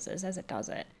screeching noises as it does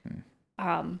it.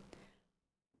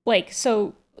 Like,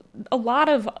 so a lot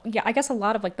of, I guess a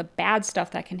lot of like the bad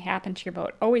stuff that can happen to your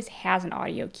boat always has an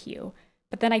audio cue.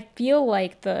 But then I feel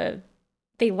like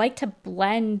they like to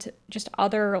blend just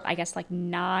other, I guess, like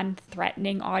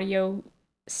non-threatening audio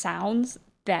sounds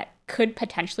that could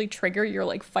potentially trigger your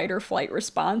like fight or flight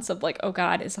response of like, oh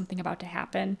God, is something about to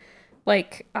happen?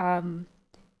 Like in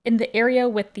the area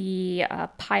with the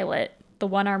pilot, the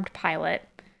one-armed pilot,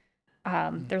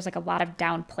 there's like a lot of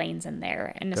down planes in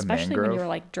there. And especially when you're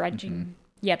like dredging,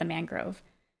 yeah, the mangrove.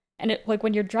 And it, like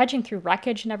when you're dredging through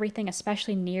wreckage and everything,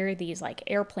 especially near these like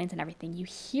airplanes and everything, you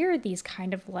hear these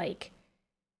kind of like,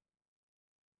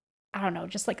 I don't know,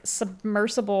 just like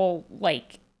submersible,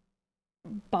 like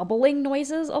bubbling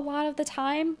noises a lot of the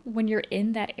time when you're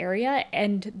in that area.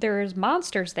 And there's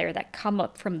monsters there that come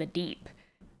up from the deep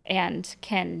and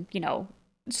can, you know,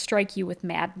 strike you with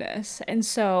madness. And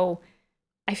so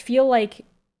I feel like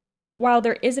while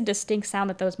there is a distinct sound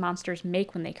that those monsters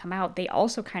make when they come out, they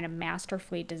also kind of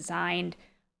masterfully designed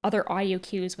other audio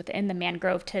cues within the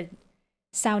mangrove to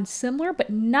sound similar, but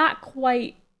not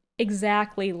quite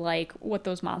exactly like what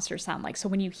those monsters sound like. So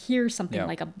when you hear something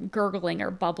like a gurgling or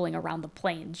bubbling around the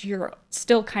plains, you're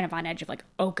still kind of on edge of like,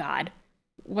 oh God,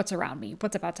 what's around me?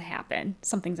 What's about to happen?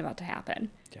 Something's about to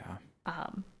happen. Yeah.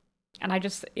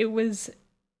 And it was,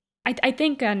 I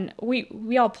think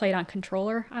we all played on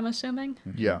controller, I'm assuming.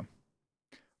 Yeah.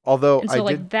 Although so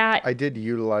I did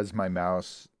utilize my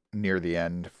mouse near the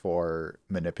end for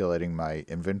manipulating my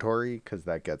inventory because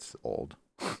that gets old.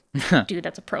 Dude,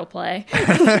 that's a pro play.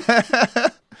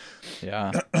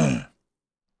 Yeah.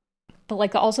 But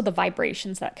like also the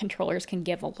vibrations that controllers can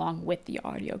give along with the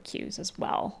audio cues as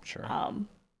well. Sure.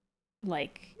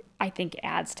 Like I think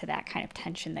adds to that kind of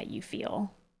tension that you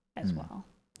feel as well.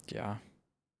 Yeah.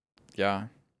 Yeah.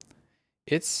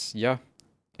 It's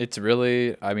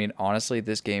really, I mean, honestly,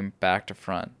 this game back to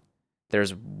front,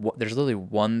 there's literally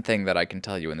one thing that I can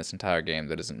tell you in this entire game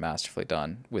that isn't masterfully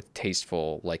done with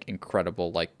tasteful, like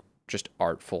incredible, like just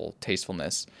artful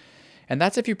tastefulness. And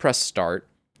that's if you press start.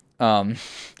 And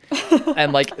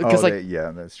like, because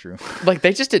yeah, that's true. Like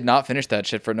they just did not finish that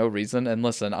shit for no reason. And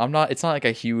listen, it's not like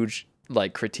a huge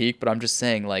like critique, but I'm just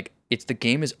saying like, the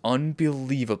game is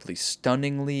unbelievably,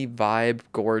 stunningly vibe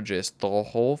gorgeous the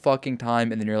whole fucking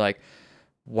time. And then you're like,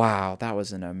 wow, that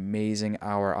was an amazing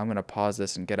hour. I'm going to pause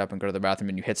this and get up and go to the bathroom.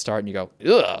 And you hit start and you go,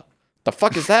 ugh, the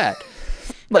fuck is that?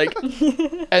 Like,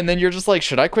 and then you're just like,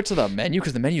 should I quit to the menu?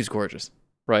 Because the menu is gorgeous,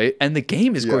 right? And the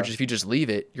game is gorgeous. If you just leave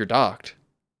it, you're docked.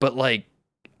 But like,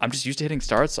 I'm just used to hitting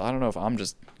start. So I don't know if I'm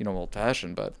just, old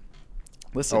fashioned, but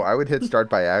listen. Oh, I would hit start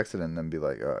by accident and then be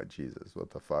like, oh, Jesus,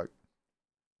 what the fuck?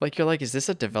 Like, you're like, is this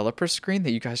a developer screen that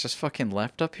you guys just fucking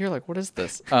left up here? Like, what is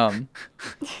this?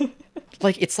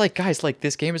 Like, it's like, guys, like,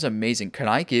 this game is amazing. Can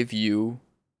I give you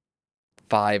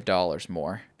 $5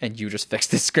 more and you just fix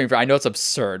this screen? I know it's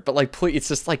absurd, but like, please, it's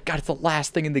just like, God, it's the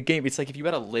last thing in the game. It's like, if you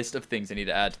had a list of things I need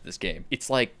to add to this game, it's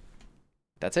like,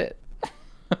 that's it.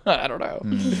 I don't know.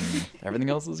 Everything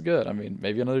else is good. I mean,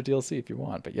 maybe another DLC if you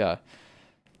want, but yeah.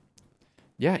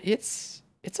 Yeah, it's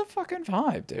a fucking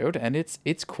vibe, dude. And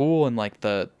it's cool. And like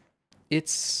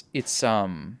it's a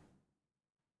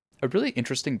really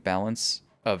interesting balance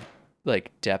of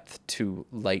like depth to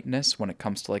lightness when it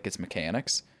comes to like its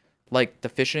mechanics. Like the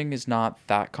fishing is not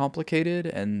that complicated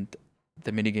and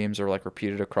the mini games are like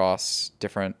repeated across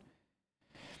different,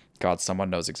 God, someone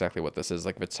knows exactly what this is,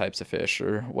 like if it's types of fish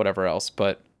or whatever else.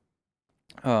 But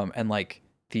and like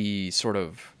the sort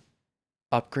of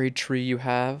upgrade tree you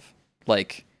have,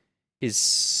 like is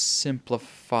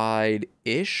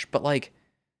simplified-ish, but like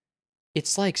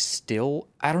it's like still,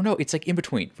 I don't know, it's like in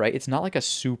between, right? It's not like a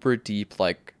super deep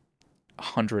like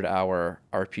 100-hour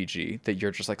RPG that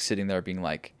you're just like sitting there being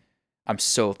like, I'm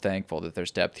so thankful that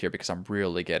there's depth here because I'm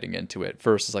really getting into it,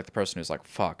 versus like the person who's like,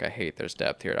 fuck, I hate there's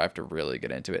depth here, I have to really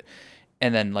get into it.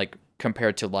 And then like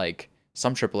compared to like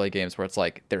some AAA games where it's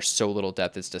like there's so little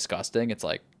depth it's disgusting, it's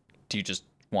like, do you just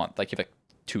want, like, you have like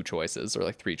two choices or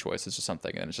like three choices or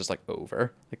something, and it's just like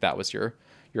over, like that was your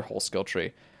whole skill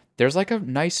tree. There's like a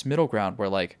nice middle ground where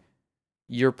like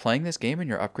you're playing this game and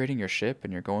you're upgrading your ship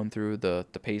and you're going through the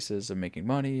paces of making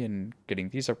money and getting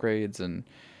these upgrades and,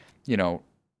 you know,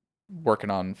 working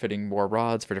on fitting more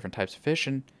rods for different types of fish,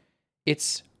 and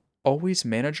it's always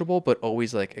manageable but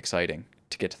always like exciting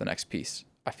to get to the next piece.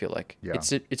 I feel like Yeah.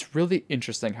 it's really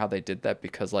interesting how they did that,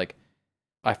 because like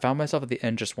I found myself at the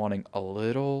end just wanting a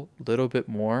little bit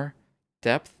more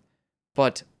depth,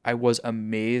 but I was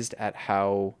amazed at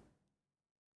how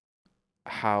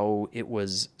it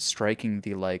was striking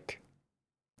the like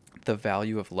the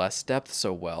value of less depth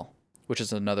so well, which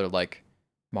is another like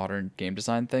modern game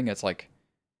design thing. It's like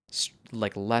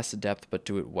like less depth but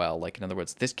do it well. Like, in other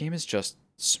words, this game is just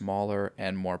smaller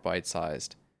and more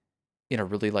bite-sized in a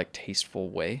really like tasteful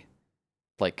way.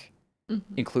 Like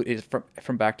include it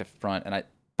from back to front, and I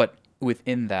but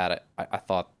within that I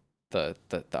thought the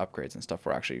upgrades and stuff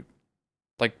were actually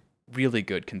like really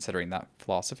good considering that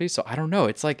philosophy. So I don't know,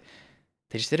 it's like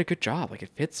they just did a good job. Like, it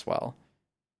fits well.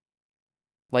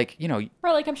 Like, you know,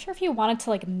 Or like I'm sure if you wanted to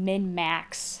like min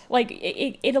max, like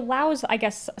it allows, I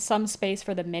guess, some space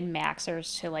for the min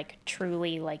maxers to like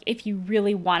truly, like, if you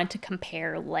really wanted to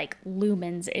compare like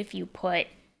lumens, if you put,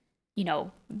 you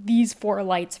know, these four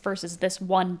lights versus this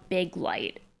one big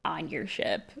light on your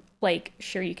ship, like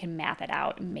sure you can math it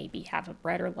out and maybe have a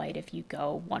brighter light if you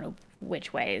go one of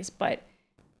which ways. But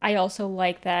I also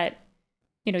like that,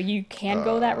 you know, you can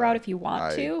go that route if you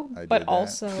want to, I but did that.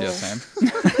 also yeah,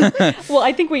 Sam. well,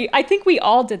 I think we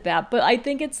all did that, but I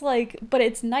think it's like, but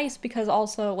it's nice because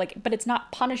also like, but it's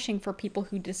not punishing for people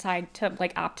who decide to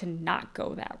like opt to not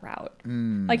go that route.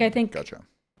 Like I think Gotcha.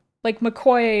 like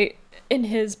McCoy in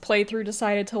his playthrough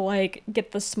decided to like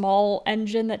get the small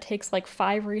engine that takes like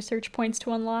 5 research points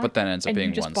to unlock, But then ends up and being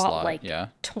you just one bought slot. like Yeah.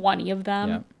 20 of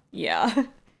them. Yeah.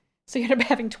 So you end up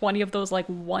having 20 of those like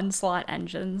one slot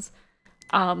engines.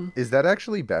 Is that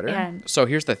actually better? And So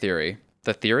here's the theory.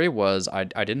 The theory was I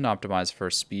didn't optimize for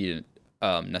speed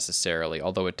necessarily,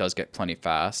 although it does get plenty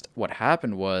fast. What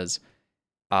happened was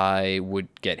I would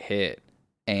get hit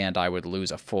and I would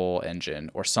lose a full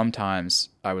engine, or sometimes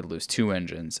I would lose 2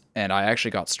 engines, and I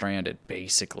actually got stranded,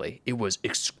 basically. It was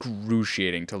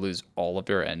excruciating to lose all of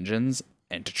your engines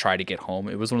and to try to get home.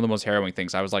 It was one of the most harrowing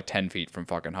things. I was like 10 feet from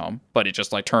fucking home, but it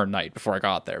just like turned night before I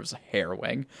got there. It was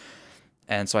harrowing.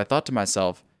 And so I thought to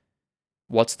myself,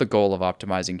 what's the goal of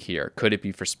optimizing here? Could it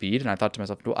be for speed? And I thought to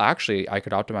myself, well, actually, I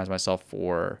could optimize myself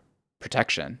for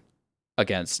protection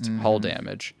against hull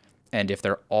damage. And if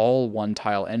they're all one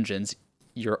tile engines,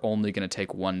 you're only going to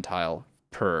take 1 tile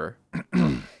per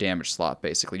damage slot,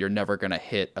 basically. You're never going to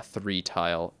hit a 3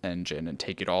 tile engine and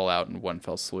take it all out in one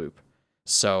fell swoop.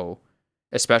 So,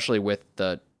 especially with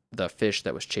the fish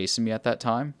that was chasing me at that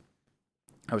time,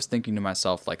 I was thinking to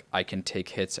myself, like, I can take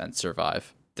hits and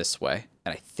survive this way,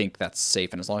 and I think that's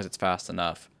safe, and as long as it's fast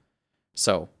enough.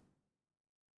 So,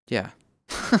 yeah,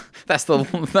 that's the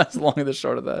long and the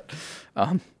short of that.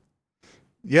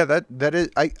 Yeah, that is.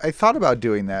 I thought about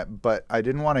doing that, but I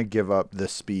didn't want to give up the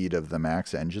speed of the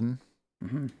max engine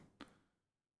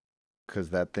because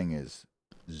that thing is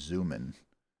zooming.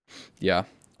 Yeah,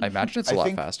 I imagine it's a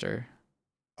lot faster.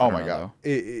 Oh my god,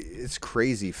 it's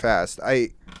crazy fast.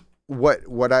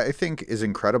 What I think is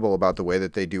incredible about the way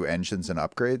that they do engines and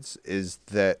upgrades is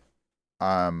that,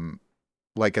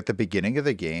 like at the beginning of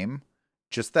the game,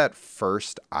 just that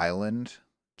first island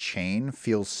chain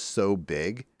feels so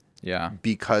big. Yeah.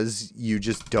 Because you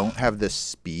just don't have the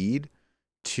speed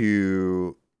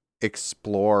to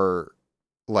explore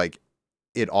like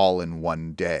it all in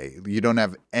one day. You don't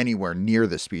have anywhere near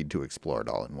the speed to explore it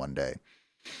all in one day.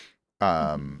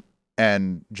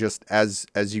 And just as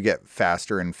you get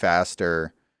faster and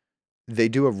faster, they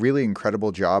do a really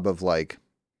incredible job of like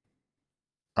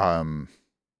tying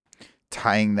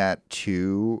that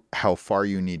to how far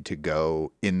you need to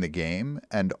go in the game,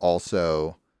 and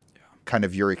also kind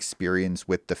of your experience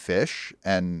with the fish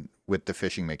and with the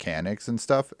fishing mechanics and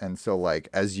stuff. And so like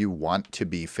as you want to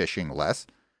be fishing less,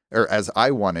 or as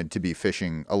I wanted to be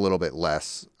fishing a little bit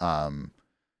less,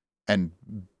 and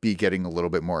be getting a little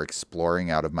bit more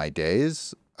exploring out of my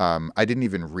days, I didn't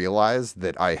even realize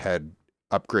that I had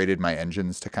upgraded my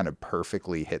engines to kind of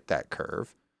perfectly hit that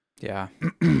curve. Yeah.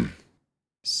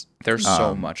 There's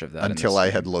so much of that until in I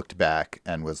this had game. looked back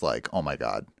and was like, oh my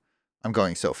God, I'm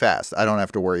going so fast. I don't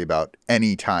have to worry about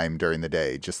any time during the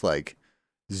day, just like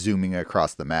zooming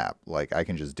across the map. Like I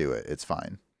can just do it. It's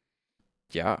fine.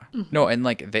 Yeah. No, and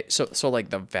like so like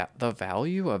the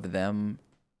value of them.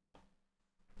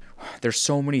 There's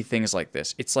so many things like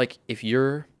this. It's like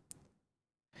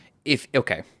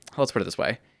okay, let's put it this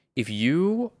way. If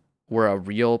you were a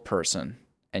real person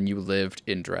and you lived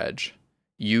in Dredge,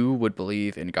 you would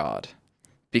believe in God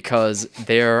because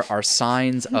there are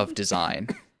signs of design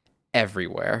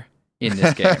everywhere in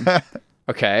this game.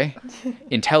 Okay?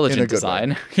 Intelligent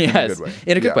design. Yes.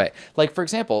 In a good way. Like for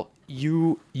example,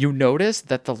 you notice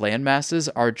that the landmasses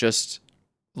are just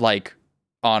like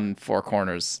on four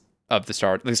corners of the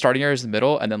start. The starting area is the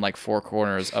middle, and then like four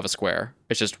corners of a square.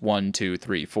 It's just 1, 2,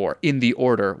 3, 4 in the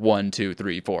order 1, 2,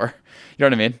 3, 4. You know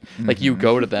what I mean? Like you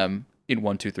go to them in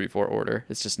 1, 2, 3, 4 order.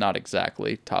 It's just not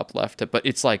exactly top left, but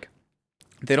it's like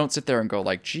they don't sit there and go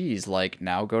like, geez, like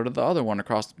now go to the other one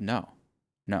across. No.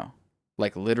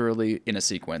 Like literally in a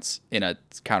sequence, in a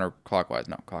counterclockwise.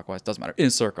 No, clockwise doesn't matter. In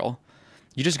a circle.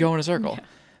 You just go in a circle. Yeah.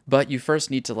 But you first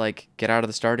need to like get out of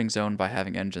the starting zone by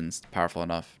having engines powerful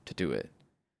enough to do it.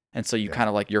 And so you kind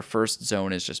of like your first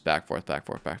zone is just back, forth,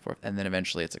 and then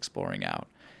eventually it's exploring out.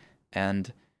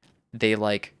 And they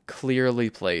like clearly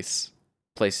place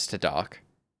places to dock,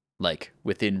 like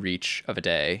within reach of a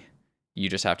day. You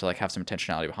just have to like have some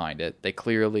intentionality behind it. They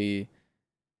clearly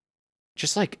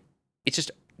just like, it's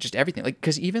just everything. Like,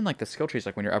 because even like the skill trees,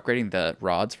 like when you're upgrading the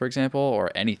rods, for example,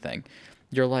 or anything,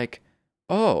 you're like,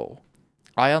 oh,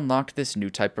 I unlocked this new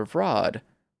type of rod,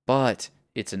 but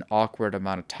it's an awkward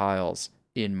amount of tiles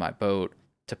in my boat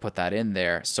to put that in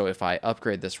there. So if I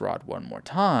upgrade this rod one more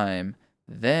time,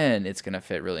 then it's going to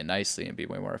fit really nicely and be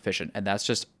way more efficient. And that's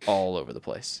just all over the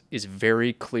place. Is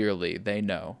very clearly they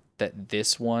know that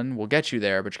this one will get you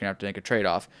there, but you're going to have to make a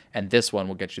trade-off. And this one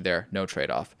will get you there, no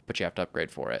trade-off, but you have to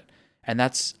upgrade for it. And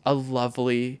that's a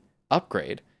lovely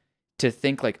upgrade to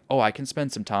think like, oh, I can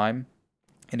spend some time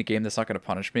in a game that's not going to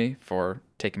punish me for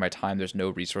taking my time. There's no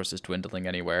resources dwindling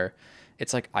anywhere.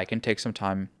 It's like I can take some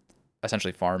time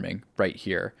essentially farming right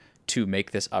here to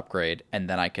make this upgrade, and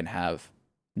then I can have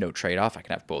no trade-off. I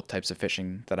can have both types of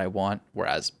fishing that I want,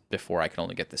 whereas before I could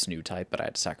only get this new type, but I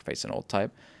had to sacrifice an old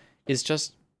type. Is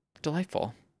just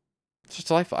delightful. It's just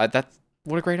delightful.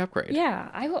 What a great upgrade. Yeah,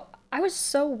 I was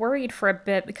so worried for a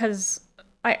bit because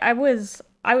I was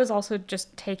also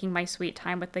just taking my sweet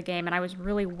time with the game, and I was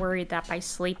really worried that by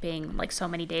sleeping like so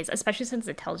many days, especially since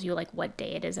it tells you like what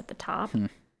day it is at the top,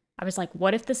 I was like,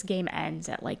 what if this game ends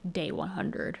at like day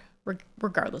 100,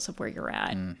 regardless of where you're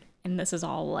at? And this is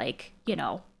all like, you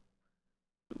know,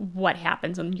 what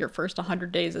happens in your first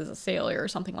 100 days as a sailor or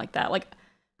something like that. Like,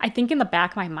 I think in the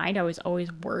back of my mind, I was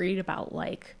always worried about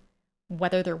like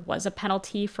whether there was a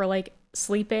penalty for like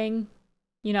sleeping,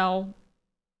 you know,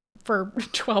 for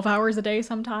 12 hours a day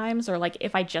sometimes, or like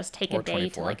if I just take a day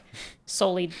 24. to like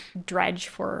solely dredge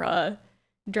for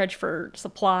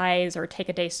supplies, or take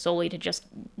a day solely to just,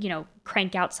 you know,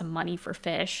 crank out some money for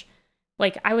fish.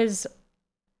 Like I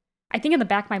think in the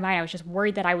back of my mind, I was just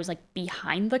worried that I was like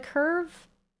behind the curve.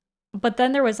 But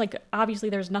then there was like, obviously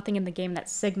there's nothing in the game that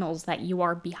signals that you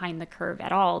are behind the curve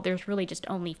at all. There's really just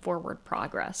only forward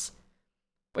progress,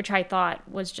 which I thought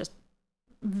was just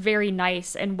very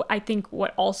nice. And I think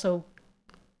what also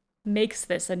makes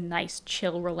this a nice,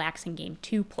 chill, relaxing game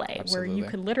to play. Absolutely. Where you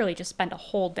could literally just spend a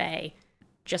whole day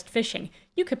just fishing.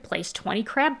 You could place 20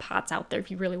 crab pots out there if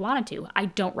you really wanted to. I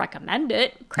don't recommend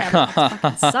it. Crab pots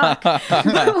fucking suck.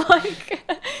 Like,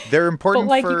 they're important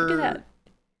like, for you could do that.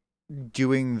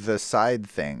 Doing the side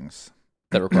things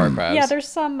that require crabs. Yeah, there's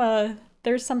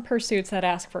some pursuits that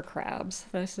ask for crabs.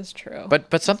 This is true.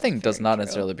 But something does not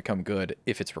necessarily become good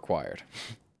if it's required.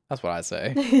 That's what I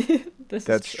say.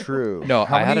 That's true. No,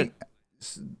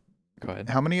 Go ahead.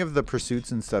 How many of the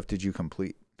pursuits and stuff did you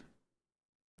complete?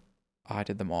 I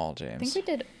did them all, James. I think we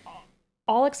did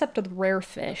all except the rare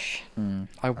fish.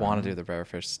 I want to do the rare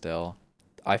fish still.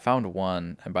 I found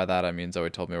one, and by that I mean Zoe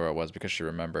told me where it was because she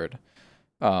remembered.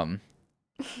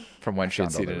 From when she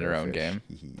had seen it in her own game.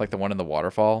 Like the one in the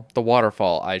waterfall. The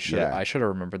waterfall, I should have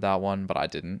remembered that one, but I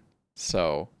didn't.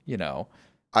 So, you know.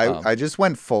 I just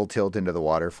went full tilt into the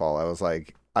waterfall. I was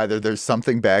like, either there's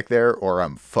something back there or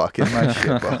I'm fucking my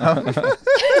ship up.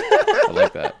 I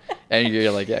like that. And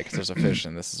you're like, yeah, because there's a fish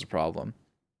and this is a problem.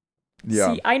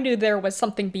 Yeah. See, I knew there was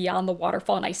something beyond the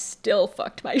waterfall and I still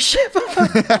fucked my ship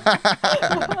up.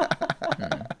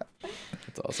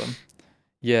 That's awesome.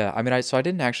 Yeah, I mean, so I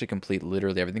didn't actually complete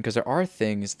literally everything because there are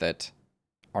things that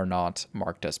are not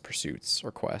marked as pursuits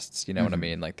or quests. You know what I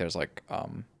mean? Like there's like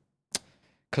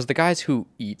because the guys who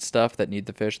eat stuff that need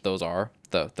the fish, those are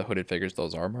the hooded figures,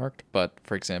 those are marked. But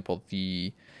for example,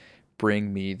 the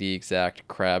bring me the exact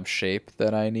crab shape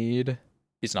that I need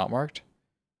is not marked.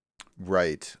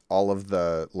 Right. All of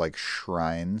the like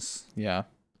shrines. Yeah.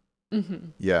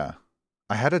 Yeah.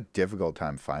 I had a difficult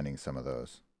time finding some of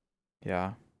those.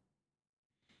 Yeah.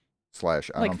 / I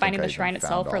don't Like finding think I the shrine even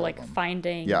itself, found or all like of them.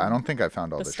 finding Yeah, I don't think I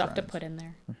found all the the stuff to shrines. put in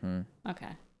there. Okay.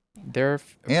 There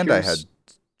And I appears- had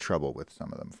trouble with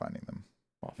some of them finding them.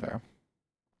 well, fair.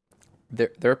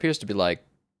 There appears to be like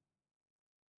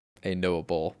a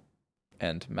knowable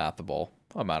and mathable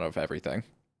amount of everything.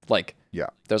 Like Yeah.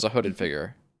 there's a hooded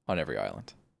figure on every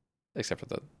island, except for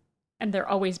the And they're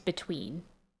always between.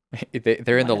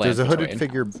 they're in the land There's a hooded between.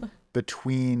 figure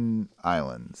between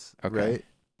islands, Okay. right?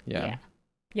 Yeah.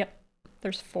 Yep.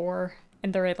 There's 4,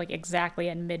 and they're at like exactly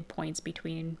at midpoints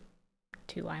between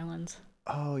 2 islands.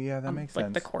 Oh, yeah, that makes like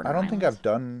sense. the corner I don't think islands. I've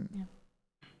done... Yeah.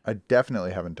 I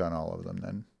definitely haven't done all of them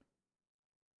then.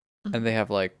 And they have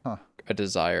like Huh. a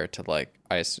desire to like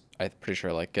I'm pretty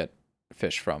sure like get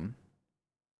fish from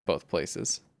both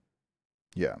places.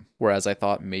 Yeah. Whereas I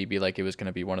thought maybe like it was going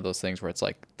to be one of those things where it's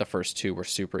like the first 2 were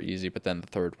super easy, but then the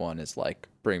third one is like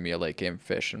bring me a late game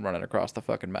fish and run it across the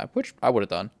fucking map, which I would have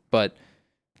done, but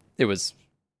it was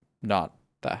not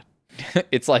that.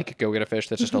 It's like go get a fish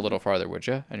that's just a little farther, would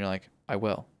you? And you're like, I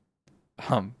will.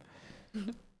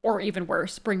 Or even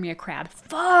worse, bring me a crab.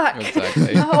 Fuck.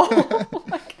 Exactly. No. Oh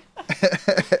my God.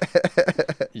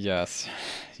 Yes,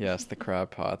 the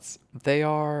crab pots. They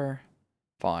are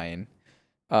fine.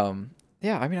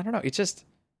 Yeah, I mean, I don't know. It's just,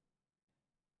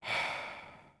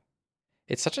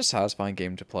 it's such a satisfying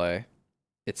game to play.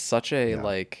 It's such a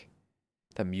like,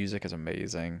 the music is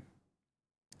amazing.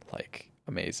 Like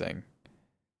amazing.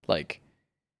 Like,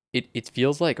 it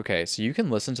feels like okay. So you can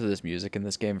listen to this music in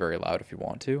this game very loud if you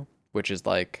want to, which is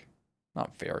like,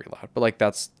 not very loud, but like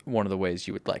that's one of the ways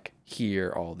you would like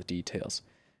hear all the details.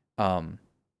 And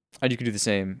you can do the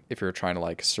same if you're trying to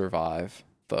like survive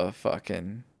the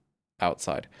fucking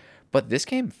outside. But this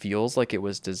game feels like it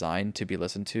was designed to be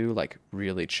listened to like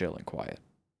really chill and quiet.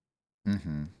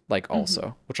 Like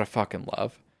also, which I fucking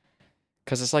love.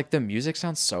 Cause it's like the music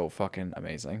sounds so fucking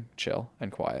amazing, chill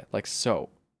and quiet. Like so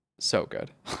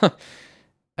good.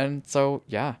 And so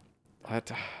yeah.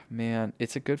 Man,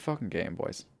 it's a good fucking game,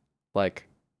 boys. Like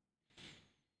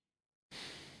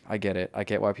I get it. I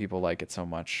get why people like it so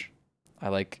much.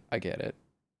 I get it.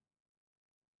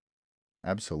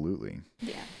 Absolutely.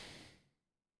 Yeah.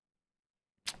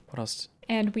 What else?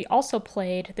 And we also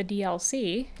played the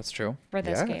DLC That's true. for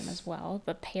this game Yes. as well,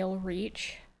 the Pale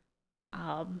Reach,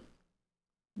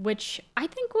 which I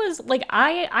think was like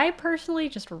I personally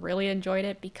just really enjoyed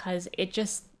it because it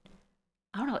just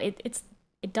I don't know it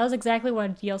does exactly what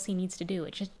a DLC needs to do.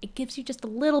 It gives you just a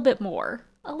little bit more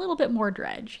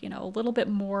dredge, you know, a little bit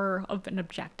more of an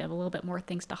objective, a little bit more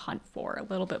things to hunt for, a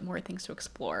little bit more things to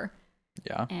explore.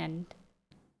 Yeah. And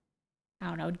I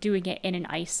don't know, doing it in an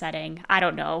ice setting. I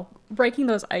don't know. Breaking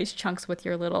those ice chunks with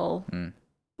your little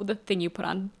the thing you put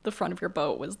on the front of your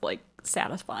boat was like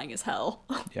satisfying as hell.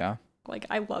 Yeah. Like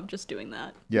I love just doing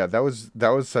that. Yeah, that was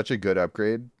such a good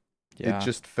upgrade. Yeah. It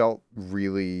just felt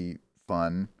really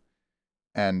fun.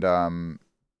 And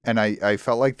I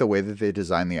felt like the way that they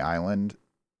designed the island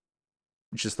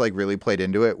just like really played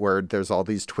into it, where there's all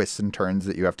these twists and turns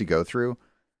that you have to go through.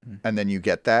 And then you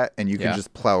get that and you can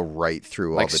just plow right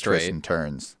through Like all the straight. twists and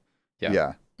turns. Yeah.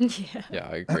 Yeah. Yeah. Yeah,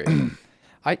 I agree.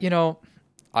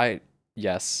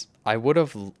 I would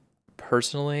have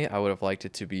personally, I would have liked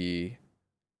it to be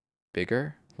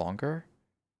bigger, longer.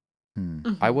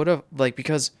 I would have like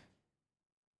because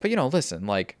but listen,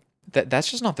 like that's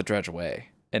just not the Dredge way.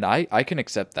 And I can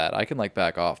accept that. I can like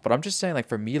back off. But I'm just saying like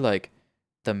for me like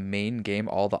the main game,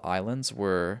 all the islands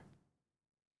were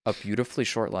a beautifully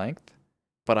short length,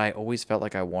 but I always felt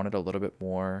like I wanted a little bit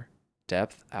more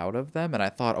depth out of them. And I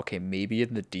thought, okay, maybe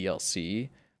in the DLC,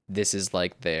 this is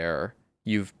like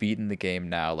you've beaten the game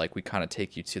now. Like we kind of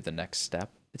take you to the next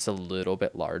step. It's a little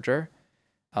bit larger.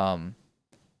 And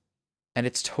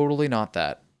it's totally not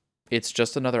that. It's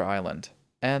just another island.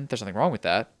 And there's nothing wrong with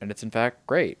that. And it's in fact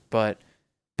great. But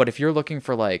if you're looking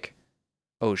for like,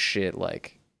 oh shit,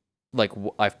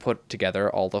 I've put together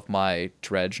all of my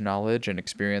Dredge knowledge and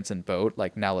experience in boat.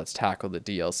 Like now let's tackle the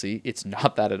DLC. It's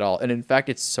not that at all. And in fact,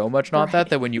 it's so much not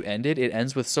that when you end it, it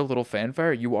ends with so little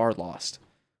fanfare, you are lost.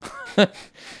 Like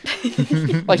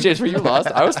James, were you lost?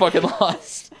 I was fucking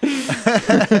lost.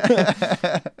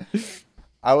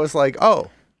 I was like, oh,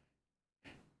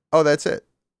 that's it.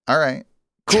 All right.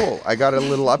 cool. I got a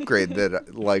little upgrade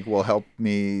that like will help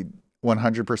me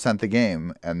 100% the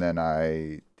game, and then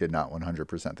I did not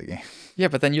 100% the game. Yeah,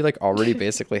 but then you like already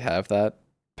basically have that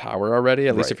power already,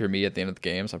 at least Right. if you're me at the end of the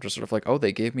game. So I'm just sort of like, oh,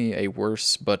 they gave me a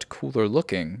worse but cooler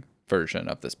looking version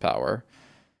of this power.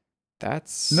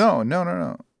 That's No.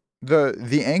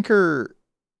 The anchor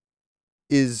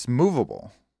is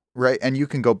movable, right? And you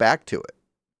can go back to it.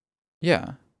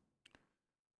 yeah.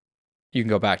 You can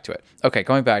go back to it. Okay,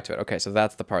 going back to it. Okay, so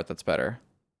that's the part that's better.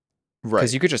 Right.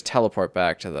 Because you could just teleport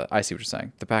back to the. I see what you're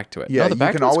saying. The back to it. Yeah, No, the you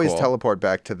back can to it's always cool. teleport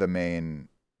back to the main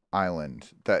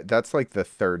island. That's like the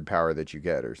third power that you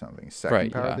get or something. Second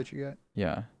Right, power yeah. that you get.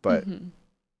 Yeah. But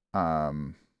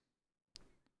Mhm.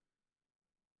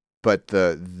 but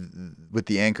with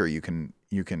the anchor you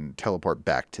can teleport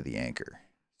back to the anchor.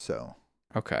 So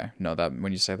Okay. No, that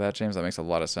when you say that, James, that makes a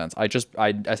lot of sense. I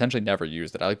essentially never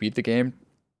used it. I beat the game,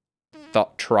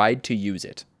 tried to use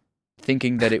it,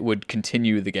 thinking that it would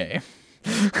continue the game.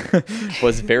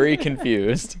 Was very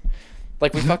confused.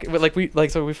 Like we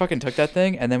fucking took that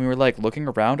thing and then we were like looking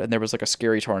around and there was like a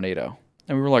scary tornado.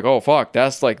 And we were like, "Oh fuck,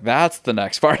 that's the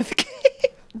next part of the game."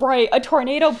 Right, a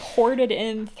tornado ported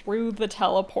in through the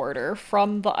teleporter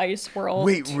from the ice world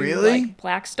Wait, to really? like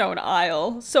Blackstone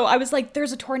Isle. So I was like,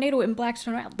 "There's a tornado in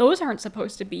Blackstone Isle. Those aren't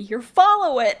supposed to be here.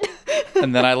 Follow it."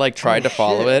 And then I like tried to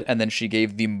follow shit. it and then she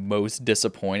gave the most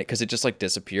disappointed because it just like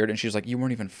disappeared and she was like, "You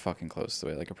weren't even fucking close to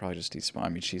it. Like it probably just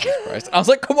despawned me, Jesus Christ." I was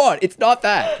like, "Come on, it's not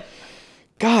that."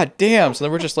 God damn. So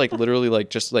then we're just like literally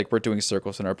like we're doing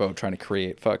circles in our boat trying to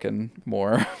create fucking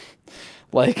more.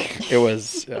 Like it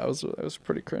was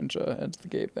pretty cringe end to the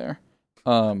game there.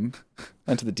 And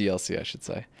to the DLC I should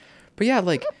say. But yeah,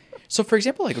 like so for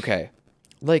example, like okay.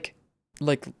 Like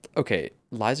okay,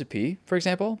 Liza P, for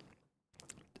example,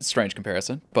 strange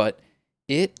comparison, but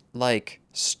it like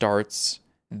starts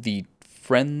the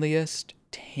friendliest,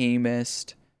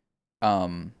 tamest,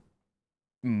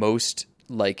 most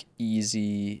like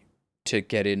easy to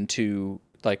get into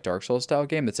like Dark Souls style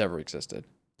game that's ever existed.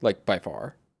 Like by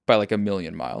far. By like a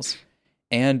million miles.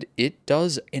 And it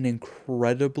does an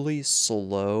incredibly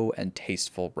slow and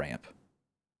tasteful ramp.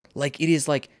 Like it is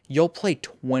like you'll play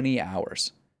 20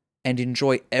 hours and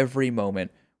enjoy every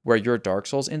moment where your Dark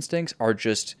Souls instincts are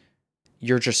just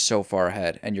you're just so far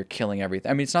ahead and you're killing everything.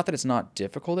 I mean, it's not that it's not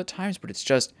difficult at times, but it's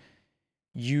just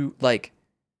you like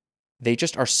they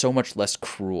just are so much less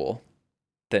cruel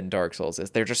than Dark Souls is.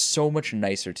 They're just so much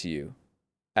nicer to you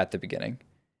at the beginning.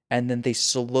 And then they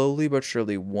slowly but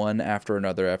surely, one after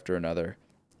another,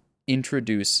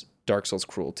 introduce Dark Souls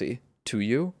cruelty to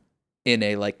you in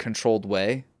a like controlled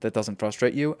way that doesn't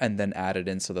frustrate you, and then add it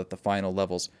in so that the final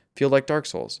levels feel like Dark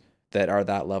Souls that are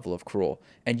that level of cruel.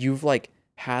 And you've like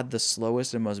had the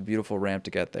slowest and most beautiful ramp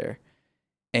to get there.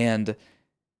 And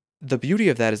the beauty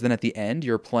of that is then at the end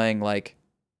you're playing like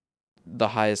the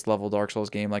highest level Dark Souls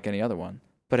game like any other one.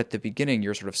 But at the beginning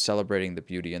you're sort of celebrating the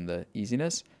beauty and the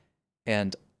easiness.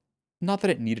 And not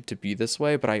that it needed to be this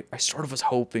way, but I sort of was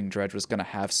hoping Dredge was going to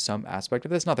have some aspect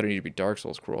of this. Not that it needed to be Dark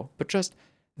Souls cruel, but just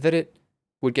that it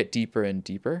would get deeper and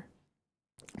deeper.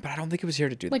 But I don't think it was here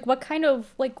to do that. what kind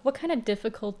of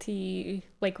difficulty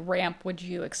like ramp would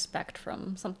you expect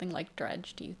from something like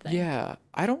Dredge, do you think? Yeah,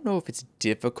 I don't know if it's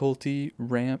difficulty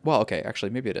ramp. Well, okay,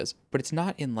 actually, maybe it is. But it's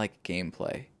not in, like,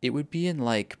 gameplay. It would be in,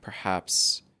 like,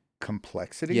 perhaps...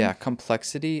 complexity? Yeah,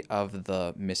 complexity of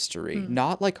the mystery.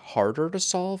 Not, like, harder to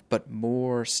solve, but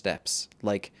more steps.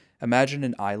 Like, imagine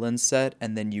an island set,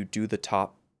 and then you do the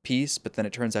top piece, but then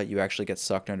it turns out you actually get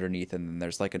sucked underneath, and then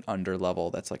there's, like, an under level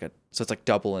that's, like, so it's, like,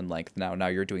 double in length now. Now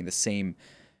you're doing the same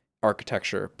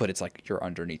architecture, but it's, like, you're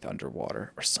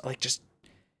underwater. Or, so, like, just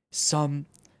some...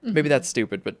 Maybe that's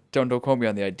stupid, but don't quote me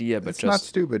on the idea. But It's just not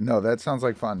stupid. No, that sounds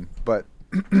like fun. But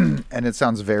and it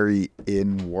sounds very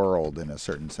in world in a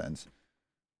certain sense.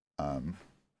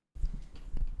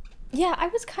 Yeah, I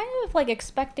was kind of like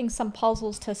expecting some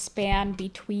puzzles to span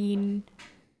between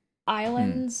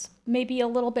islands, maybe a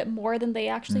little bit more than they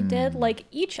actually did. Like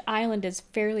each island is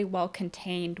fairly well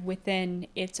contained within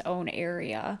its own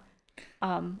area.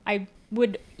 I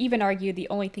would even argue the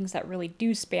only things that really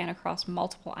do span across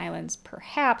multiple islands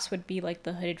perhaps would be like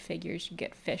the hooded figures you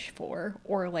get fish for,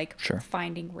 or like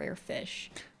finding rare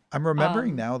fish. I'm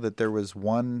remembering now that there was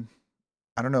one,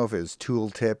 I don't know if it was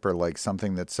tooltip or like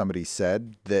something that somebody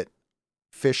said, that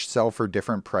fish sell for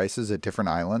different prices at different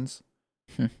islands.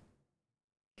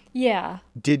 Yeah.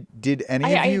 Did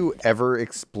any of you ever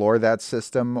explore that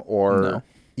system or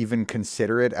even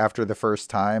consider it after the first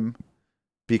time?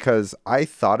 Because I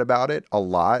thought about it a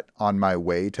lot on my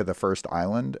way to the first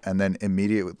island and then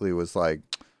immediately was like,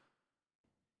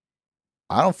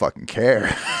 I don't fucking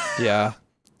care. Yeah.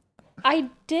 I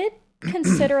did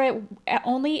consider it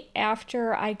only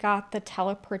after I got the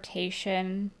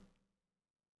teleportation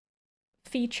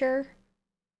feature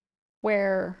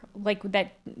where like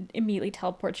that immediately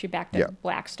teleports you back to Yeah.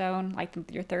 Blackstone, like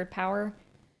your third power.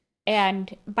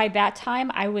 And by that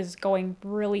time, I was going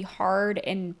really hard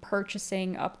in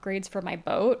purchasing upgrades for my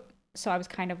boat. So I was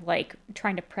kind of like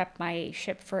trying to prep my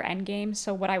ship for endgame.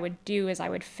 So what I would do is I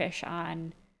would fish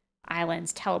on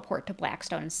islands, teleport to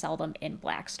Blackstone, and sell them in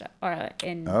Blackstone or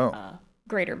in Oh,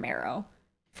 Greater Marrow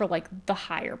for like the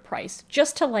higher price,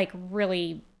 just to like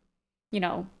really, you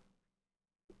know,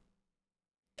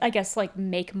 I guess like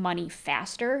make money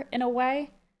faster in a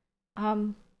way.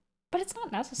 Um, but it's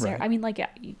not necessary. right. I mean, like,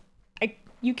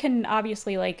 you can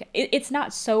obviously like it's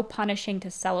not so punishing to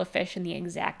sell a fish in the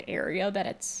exact area that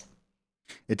it's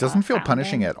It doesn't feel found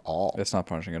punishing in. at all. It's not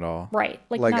punishing at all. Right,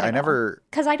 like Like not I at all. never.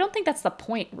 Because I don't think that's the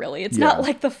point, really. It's not Yeah.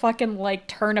 like the fucking like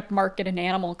turnip market in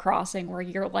Animal Crossing where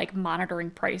you're like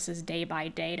monitoring prices day by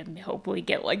day to hopefully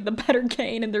get like the better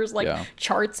gain, and there's like Yeah.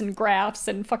 charts and graphs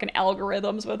and fucking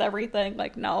algorithms with everything.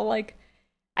 Like no, like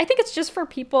I think it's just for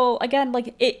people again.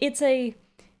 Like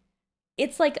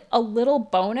it's like a little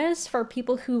bonus for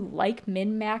people who like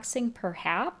min-maxing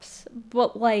perhaps,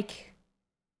 but like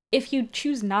if you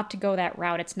choose not to go that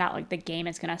route, it's not like the game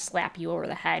is going to slap you over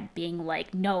the head being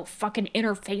like, "No, fucking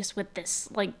interface with this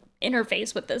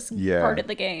Yeah. part of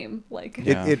the game." Like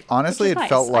Yeah. It honestly Which is it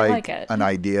felt nice. I like like it. an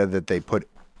idea that they put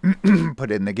put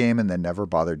in the game and then never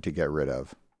bothered to get rid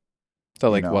of. That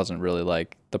like know. wasn't really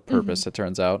like the purpose, it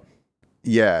turns out.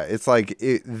 Yeah, it's like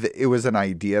it was an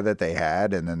idea that they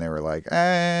had, and then they were like,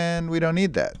 and we don't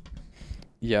need that.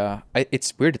 Yeah.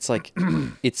 It's weird. It's like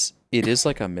it is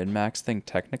like a min-max thing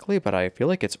technically, but I feel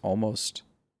like it's almost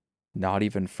not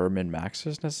even for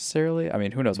min-maxers necessarily. I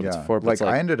mean, who knows what Yeah, it's for, but like it's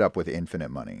like I ended up with infinite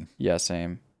money. yeah,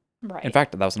 same. right. In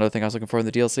fact, that was another thing I was looking for in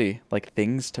the DLC, like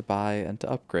things to buy and to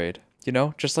upgrade. You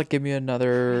know, just like give me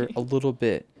another a little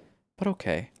bit, but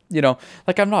okay. You know,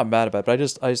 like I'm not mad about it, but I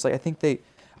just like I think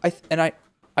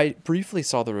I briefly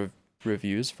saw the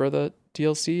reviews for the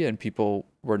DLC and people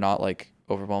were not like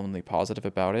overwhelmingly positive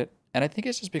about it, and I think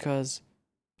it's just because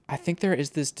I think there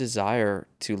is this desire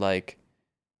to like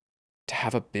to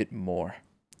have a bit more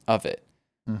of it,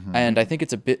 Mm-hmm. and I think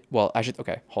it's a bit well. I should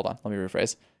okay, hold on, let me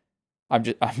rephrase. I'm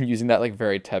using that like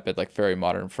very tepid, like very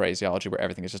modern phraseology where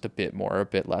everything is just a bit more, a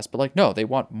bit less. But like no, they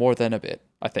want more than a bit.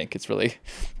 I think it's really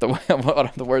one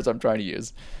of the words I'm trying to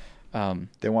use.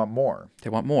 They want more. They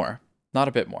want more, not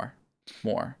a bit more,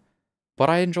 more. But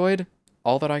I enjoyed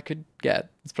all that I could get.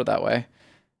 Let's put it that way.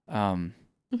 Um,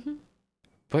 hmm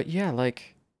but yeah,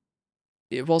 like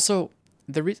it also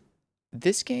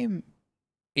this game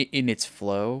in its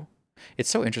flow, it's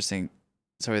so interesting.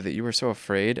 Sorry that you were so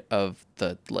afraid of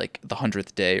the like the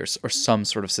 100th day or some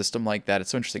sort of system like that. It's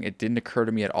so interesting. It didn't occur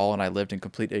to me at all, and I lived in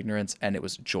complete ignorance, and it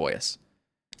was joyous.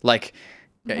 Like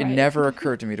it Right. never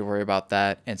occurred to me to worry about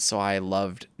that, and so I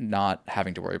loved not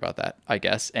having to worry about that, I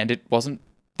guess. And it wasn't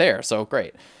there, so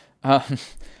great. Um,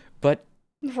 but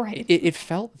Right. it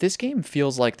felt this game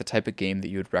feels like the type of game that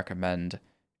you would recommend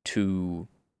to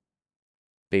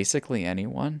basically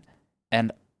anyone,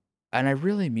 and I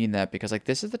really mean that because like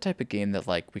this is the type of game that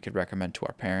like we could recommend to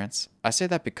our parents. I say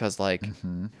that because like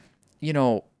Mm-hmm. you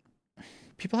know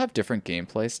people have different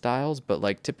gameplay styles, but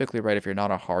like typically, right, if you're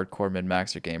not a hardcore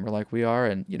min-maxer gamer like we are,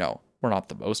 and you know, we're not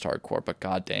the most hardcore, but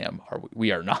goddamn,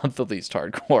 we are not the least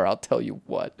hardcore, I'll tell you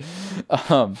what.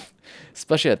 Um,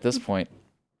 especially at this point.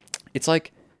 It's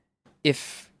like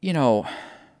if, you know,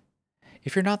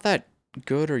 if you're not that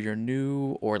good or you're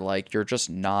new or like you're just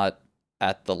not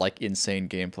at the like insane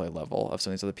gameplay level of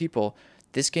some of these other people,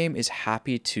 this game is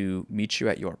happy to meet you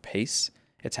at your pace.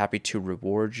 It's happy to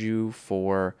reward you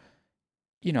for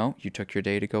you know, you took your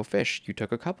day to go fish. You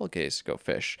took a couple of days to go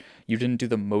fish. You didn't do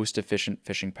the most efficient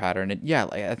fishing pattern. And yeah,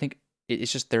 like, I think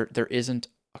it's just there isn't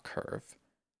a curve.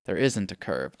 There isn't a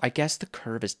curve. I guess the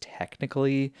curve is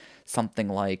technically something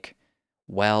like,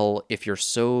 well, if you're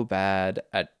so bad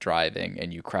at driving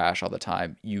and you crash all the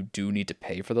time, you do need to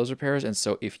pay for those repairs. And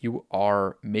so if you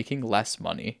are making less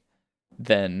money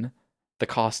than the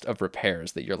cost of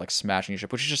repairs that you're like smashing your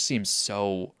ship, which just seems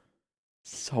so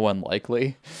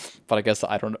unlikely. But I guess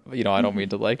I don't, you know, I don't mean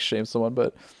to like shame someone,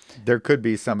 but There could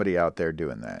be somebody out there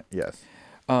doing that. Yes.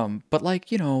 but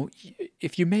like, you know,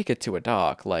 if you make it to a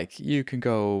dock, like you can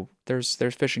go there's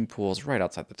fishing pools right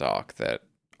outside the dock that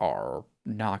are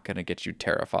not going to get you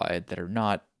terrified, that are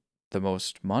not the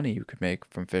most money you could make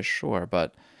from fish, sure,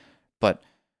 but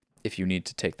if you need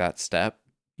to take that step,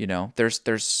 you know, there's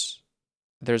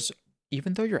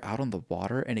even though you're out on the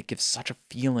water and it gives such a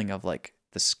feeling of like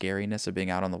the scariness of being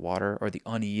out on the water or the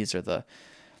unease or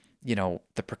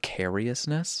the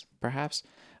precariousness, perhaps,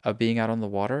 of being out on the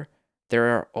water, there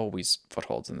are always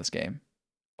footholds in this game.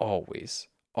 Always.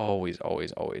 Always,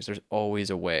 always, always. There's always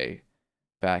a way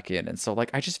back in. And so,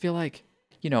 like, I just feel like,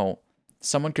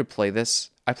 someone could play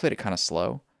this. I played it kind of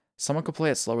slow. Someone could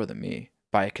play it slower than me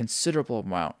by a considerable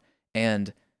amount,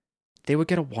 and they would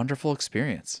get a wonderful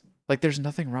experience. Like, there's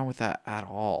nothing wrong with that at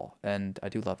all. And I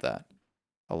do love that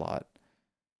a lot.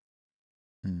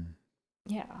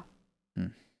 Yeah. Hmm.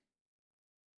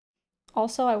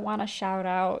 Also, I want to shout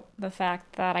out the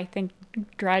fact that I think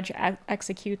Dredge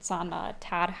executes on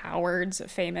Todd Howard's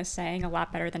famous saying a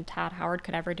lot better than Todd Howard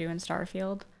could ever do in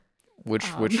Starfield. Which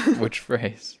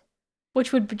phrase?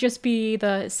 Which would just be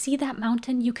the see that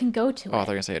mountain, you can go to it. Oh,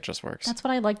 they're gonna say it just works. That's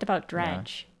what I liked about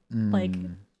Dredge. Like,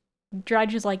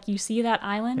 Dredge is like, you see that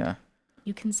island,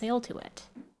 you can sail to it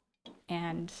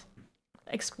and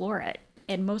explore it.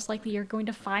 And most likely you're going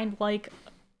to find like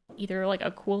either like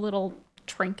a cool little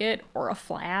trinket or a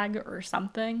flag or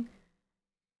something.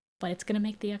 But it's going to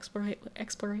make the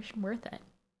exploration worth it.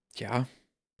 Yeah.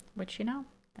 Which,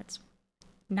 that's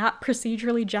not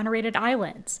procedurally generated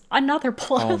islands. Another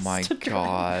plus. Oh my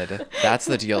god. That's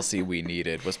the DLC we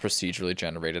needed, was procedurally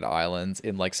generated islands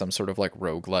in like some sort of like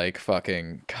roguelike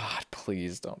fucking... God,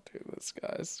 please don't do this,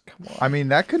 guys. Come on. I mean,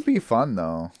 that could be fun,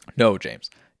 though. No, James.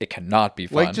 It cannot be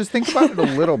fun. Like, just think about it a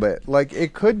little bit. Like,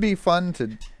 it could be fun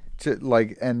to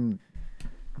like, and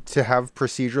to have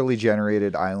procedurally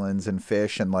generated islands and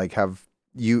fish, and like have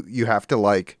you have to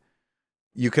like,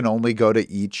 you can only go to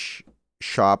each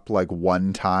shop like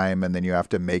one time, and then you have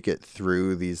to make it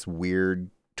through these weird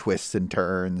twists and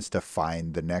turns to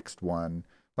find the next one.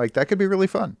 Like, that could be really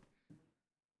fun.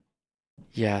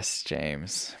 Yes,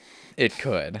 James. It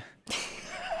could.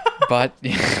 But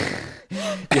you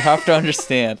have to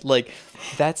understand, like,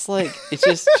 that's like, it's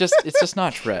just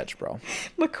not Dredge, bro.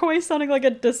 McCoy sounding like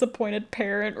a disappointed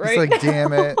parent, right? It's like,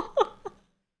 damn it.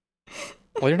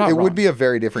 Well, you're not wrong. It would be a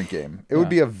very different game. It would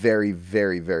be a very,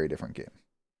 very, very different game.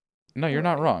 No, you're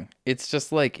not wrong. It's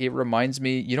just like, it reminds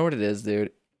me, you know what it is,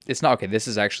 dude? It's not, okay, this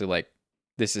is actually like,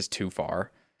 this is too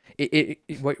far.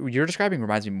 What you're describing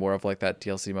reminds me more of like that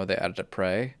DLC mode they added to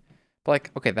Prey. But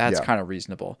like, okay, that's kind of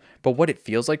reasonable. But what it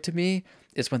feels like to me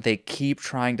is when they keep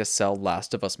trying to sell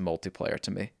Last of Us multiplayer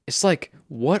to me. It's like,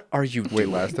 what are you doing? Wait,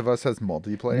 Last of Us has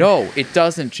multiplayer? No, it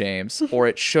doesn't, James, or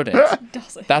it shouldn't. It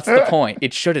doesn't. That's the point.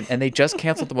 It shouldn't. And they just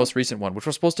canceled the most recent one, which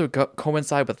was supposed to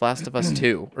coincide with Last of Us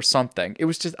 2 or something. It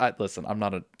was just, listen, I'm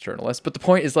not a journalist, but the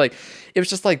point is like, it was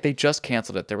just like, they just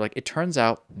canceled it. They were like, it turns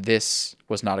out this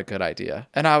was not a good idea.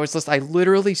 And I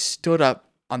literally stood up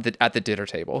at the dinner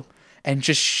table and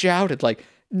just shouted, like,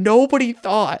 nobody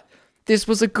thought this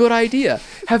was a good idea.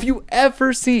 Have you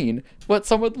ever seen what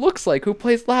someone looks like who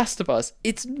plays Last of Us?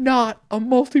 It's not a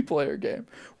multiplayer game.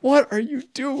 What are you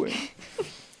doing?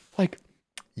 Like,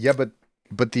 yeah,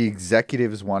 but the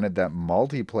executives wanted that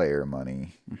multiplayer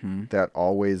money, that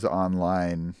always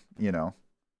online,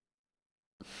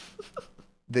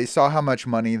 They saw how much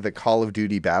money the Call of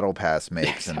Duty Battle Pass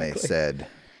makes, and they said,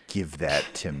 give that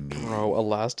to me. Bro, a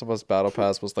Last of Us Battle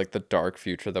Pass was like the dark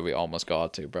future that we almost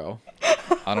got to, bro.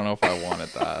 I don't know if I wanted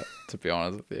that, to be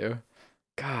honest with you.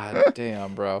 God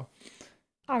damn, bro.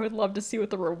 I would love to see what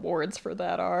the rewards for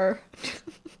that are.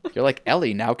 You're like,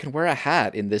 Ellie now can wear a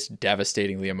hat in this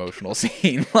devastatingly emotional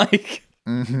scene. Like,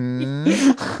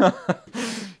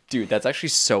 dude, that's actually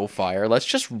so fire. Let's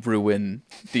just ruin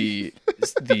the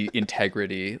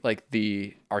integrity, like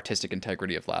the artistic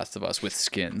integrity of Last of Us with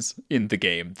skins in the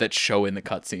game that show in the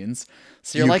cutscenes.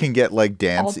 So you can get like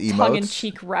dance all emotes.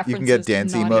 tongue-in-cheek references. You can get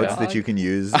dance to Naughty emotes Dog. that you can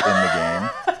use in the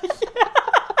game.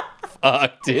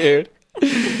 Fuck, dude.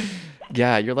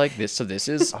 Yeah, you're like this. So this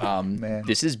is man.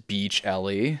 This is Beach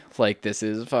Ellie. Like, this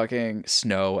is fucking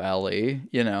Snow Ellie.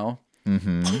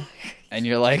 And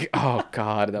you're like, oh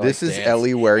god, This is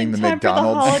Ellie wearing the In time for the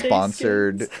McDonald's holiday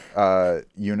sponsored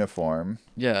uniform.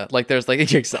 Yeah, like there's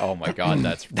like, oh my god,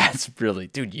 that's really,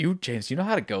 dude, James, you know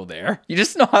how to go there. You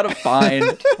just know how to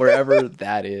find wherever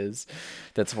that is.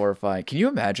 That's horrifying. Can you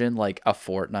imagine like a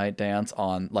Fortnite dance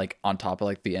on top of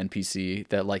like the NPC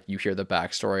that like you hear the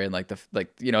backstory and like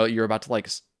you're about to like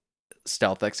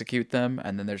stealth execute them,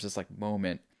 and then there's this like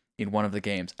moment in one of the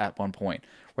games at one point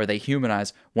where they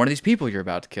humanize one of these people you're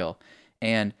about to kill,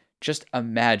 and just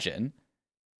imagine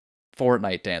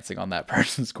Fortnite dancing on that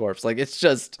person's corpse. Like, it's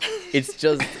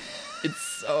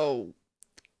so,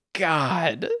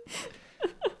 God.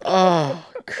 Oh,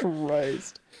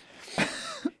 Christ.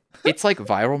 It's like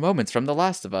viral moments from The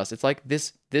Last of Us. It's like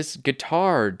this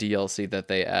guitar DLC that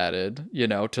they added,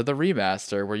 to the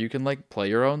remaster where you can like play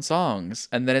your own songs.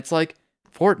 And then it's like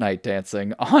Fortnite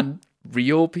dancing on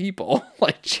real people.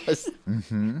 Like, just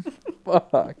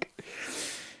fuck.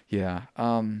 Yeah.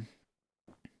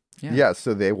 Yeah,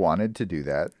 so they wanted to do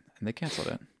that. And they canceled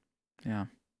it. Yeah.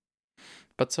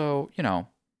 But so,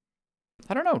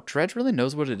 I don't know. Dredge really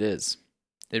knows what it is.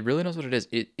 It really knows what it is.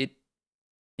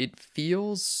 It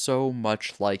feels so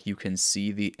much like you can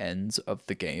see the ends of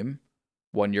the game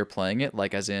when you're playing it,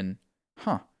 like as in,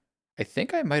 I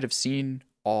think I might have seen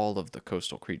all of the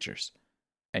coastal creatures.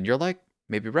 And you're like,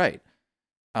 maybe right.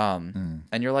 And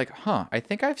you're like, I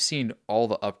think I've seen all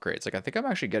the upgrades. Like, I think I'm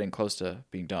actually getting close to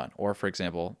being done. Or, for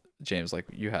example, James, like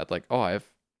you had, like, I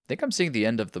think I'm seeing the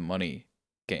end of the money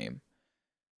game.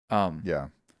 Yeah.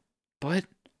 But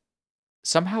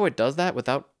somehow it does that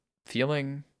without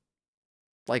feeling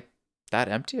like that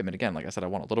empty. I mean, again, like I said, I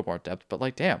want a little more depth, but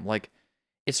like, damn, like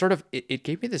it sort of, it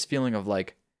gave me this feeling of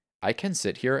like, I can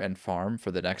sit here and farm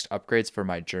for the next upgrades for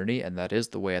my journey. And that is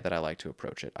the way that I like to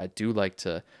approach it. I do like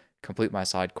to complete my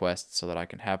side quests so that I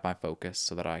can have my focus,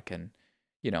 so that I can,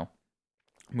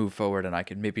 move forward, and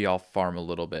I'll farm a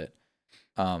little bit.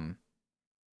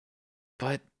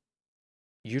 But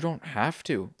you don't have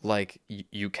to. Like,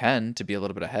 you can, to be a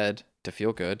little bit ahead, to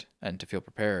feel good and to feel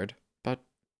prepared, but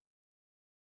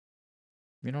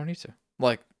you don't need to.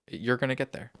 Like, you're going to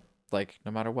get there. Like,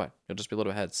 no matter what, you'll just be a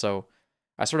little ahead. So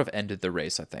I sort of ended the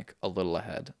race, I think, a little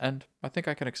ahead. And I think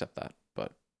I can accept that.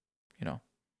 But,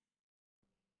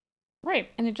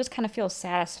 Right. And it just kind of feels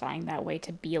satisfying that way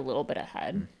to be a little bit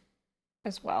ahead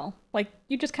as well. Like,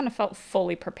 you just kind of felt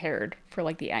fully prepared for,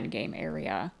 like, the end game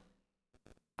area.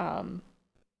 I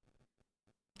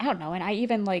don't know. And I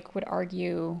even, like, would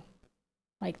argue,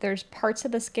 like, there's parts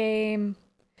of this game,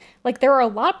 like, there are a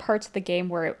lot of parts of the game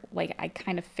where, like, I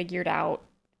kind of figured out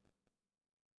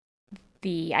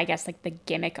I guess, like, the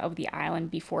gimmick of the island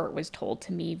before it was told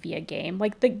to me via game.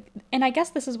 Like, and I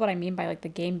guess this is what I mean by, like, the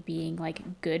game being,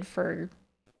 like, good for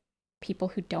people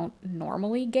who don't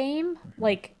normally game.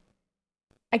 Like,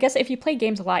 I guess if you play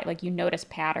games a lot, like, you notice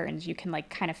patterns, you can,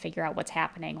 like, kind of figure out what's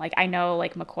happening. Like, I know,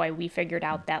 like, McCoy, we figured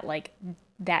out that, like,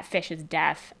 that fish is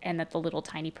deaf and that the little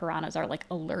tiny piranhas are, like,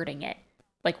 alerting it.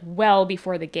 Like, well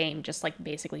before the game just, like,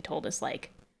 basically told us, like,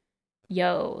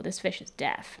 yo, this fish is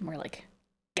deaf. And we're like,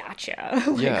 gotcha.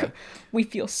 Like, yeah. we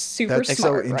feel super That's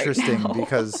smart so interesting right now.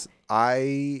 because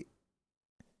I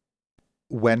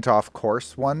went off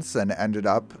course once and ended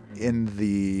up in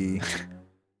the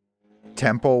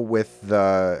temple with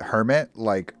the hermit,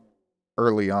 like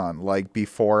early on, like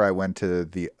before I went to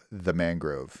the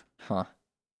mangrove. Huh.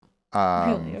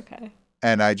 Really? Okay.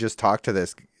 And I just talked to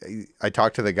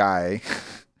the guy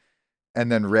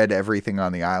and then read everything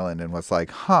on the island and was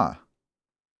like, I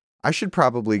should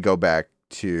probably go back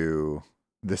to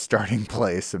the starting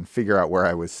place and figure out where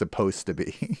I was supposed to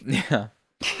be. Yeah.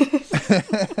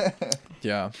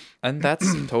 Yeah. And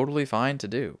that's totally fine to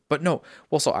do. But no,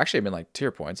 well, so actually, I mean, like, to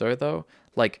your point, sorry, though,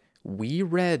 like, we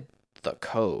read the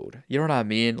code. You know what I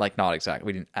mean? Like, not exactly.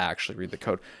 We didn't actually read the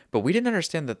code, but we didn't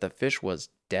understand that the fish was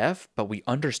deaf, but we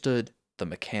understood the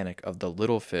mechanic of the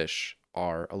little fish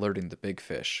are alerting the big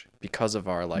fish because of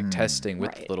our, like, testing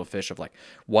with the little fish of, like,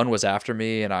 one was after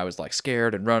me and I was, like,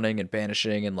 scared and running and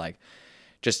banishing and, like,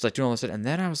 just, like, doing all this. And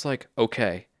then I was like,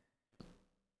 okay,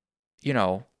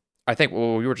 I think,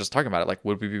 well, we were just talking about it. Like,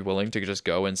 would we be willing to just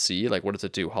go and see, like, what does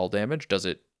it do? Hull damage? Does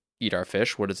it eat our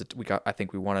fish? What is it? I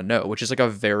think we want to know, which is like a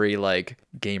very, like,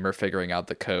 gamer figuring out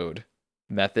the code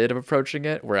method of approaching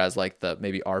it. Whereas, like, the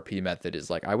maybe RP method is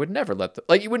like, I would never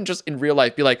like, you wouldn't just in real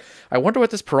life be like, I wonder what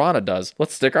this piranha does.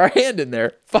 Let's stick our hand in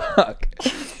there. Fuck.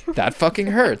 That fucking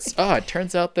hurts. It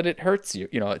turns out that it hurts you,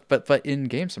 but in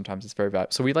game sometimes it's very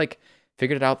bad. So we, like,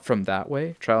 figured it out from that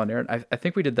way, trial and error. I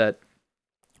think we did that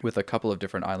with a couple of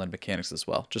different island mechanics as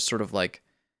well. Just sort of, like,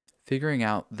 figuring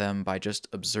out them by just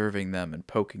observing them and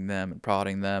poking them and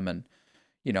prodding them and,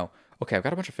 okay, I've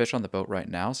got a bunch of fish on the boat right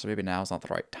now, so maybe now is not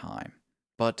the right time.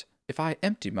 But if I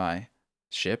empty my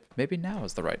ship, maybe now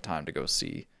is the right time to go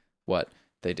see what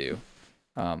they do.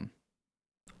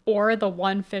 Or the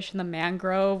one fish in the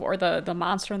mangrove, or the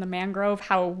monster in the mangrove,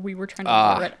 how we were trying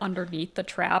to lure it underneath the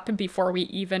trap before we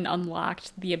even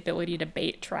unlocked the ability to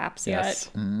bait traps yet.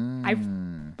 I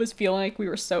was feeling like we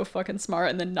were so fucking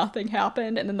smart, and then nothing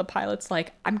happened, and then the pilot's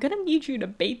like, I'm gonna need you to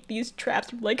bait these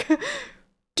traps. I'm like,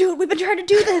 dude, we've been trying to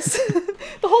do this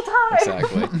the whole time.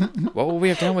 Exactly. What would we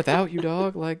have done without you,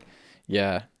 dog? Like,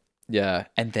 yeah.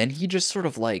 And then he just sort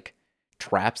of, like,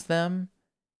 traps them,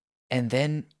 and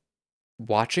then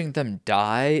watching them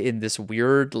die in this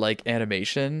weird, like,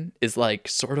 animation is, like,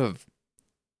 sort of,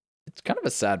 it's kind of a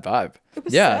sad vibe. It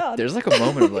was yeah, sad. There's, like, a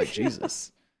moment of, like,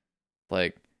 Jesus.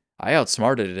 Like, I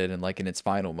outsmarted it, and, like, in its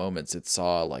final moments, it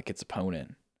saw, like, its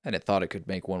opponent, and it thought it could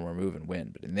make one more move and win.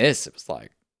 But in this, it was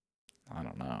like, I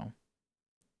don't know.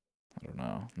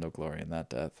 No glory in that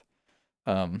death.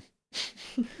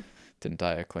 Didn't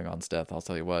die a Klingon's death, I'll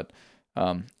tell you what.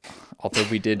 Although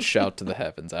we did shout to the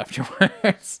heavens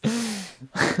afterwards.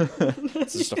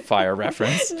 It's just a fire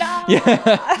reference. No!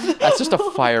 Yeah, that's just a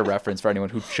fire reference for anyone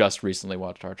who just recently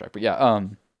watched Star Trek. But yeah,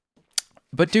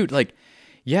 but dude, like,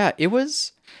 yeah, it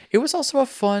was also a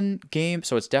fun game.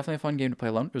 So it's definitely a fun game to play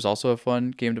alone. It was also a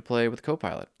fun game to play with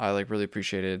co-pilot. I like really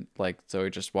appreciated like Zoe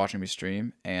just watching me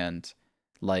stream and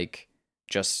like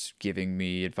just giving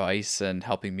me advice and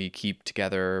helping me keep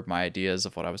together my ideas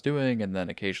of what I was doing, and then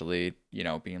occasionally, you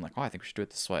know, being like, oh, I think we should do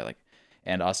it this way, like,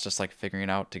 and us just like figuring it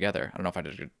out together. I don't know if I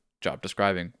did a good job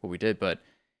describing what we did, but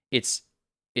it's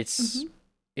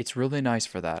really nice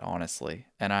for that, honestly.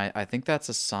 And I think that's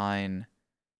a sign.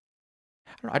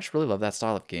 I don't know, I just really love that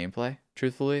style of gameplay,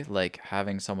 truthfully, like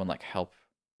having someone like help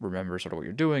remember sort of what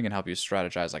you're doing and help you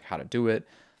strategize like how to do it,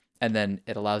 and then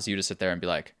it allows you to sit there and be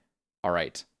like, all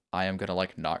right, I am gonna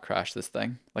like not crash this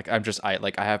thing. Like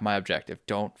I have my objective.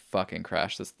 Don't fucking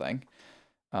crash this thing.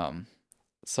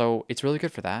 So it's really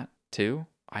good for that too.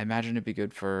 I imagine it'd be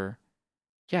good for,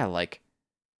 yeah, like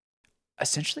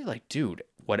essentially like, dude,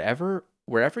 wherever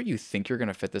you think you're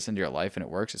gonna fit this into your life and it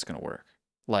works, it's gonna work.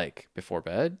 Like before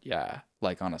bed, yeah.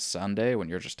 Like on a Sunday when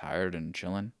you're just tired and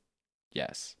chilling,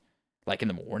 yes. Like in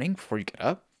the morning before you get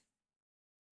up,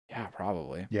 yeah,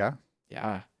 probably. Yeah.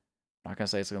 Yeah. Not gonna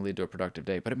say it's gonna lead to a productive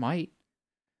day, but it might.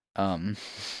 It's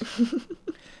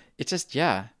just,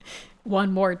 yeah.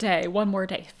 One more day.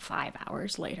 5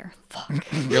 hours later. Fuck.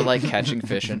 You're like catching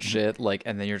fish and shit, like,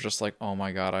 and then you're just like, oh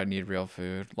my god, I need real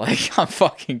food. Like, I'm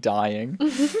fucking dying.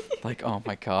 Like, oh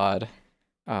my god.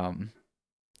 I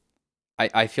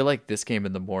feel like this game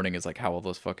in the morning is like how all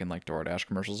those fucking like DoorDash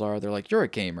commercials are. They're like, you're a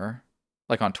gamer.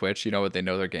 Like on Twitch, you know what, they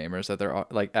know they're gamers, that they're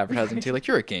like advertising to, like,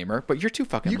 you're a gamer, but you're too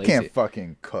fucking lazy. You can't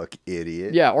fucking cook,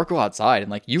 idiot. Yeah, or go outside, and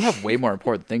like you have way more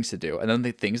important things to do, and then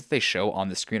the things that they show on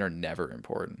the screen are never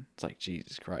important. It's like,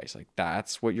 Jesus Christ, like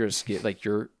that's what you're like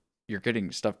you're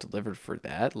getting stuff delivered for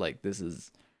that. Like this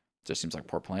just seems like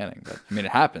poor planning. But I mean,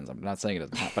 it happens. I'm not saying it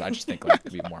doesn't happen, but I just think like it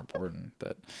could be more important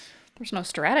that There's no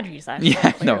strategy session.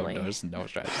 yeah, clearly. no, there's no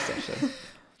strategy session.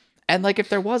 And like if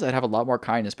there was, I'd have a lot more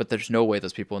kindness, but there's no way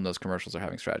those people in those commercials are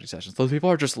having strategy sessions. Those people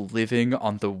are just living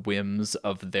on the whims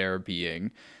of their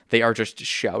being. They are just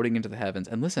shouting into the heavens.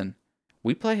 And listen,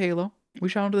 we play Halo. We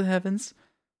shout into the heavens.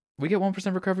 We get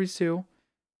 1% recoveries too.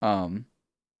 But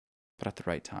at the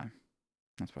right time.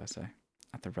 That's what I say.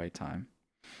 At the right time.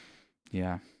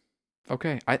 Yeah.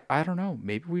 Okay. I don't know.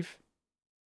 Maybe we've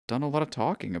done a lot of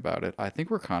talking about it. I think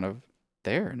we're kind of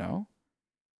there, no?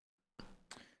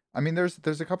 I mean,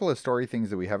 there's a couple of story things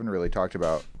that we haven't really talked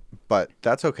about, but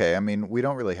that's okay. I mean, we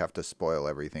don't really have to spoil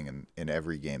everything in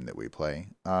every game that we play.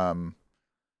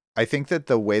 I think that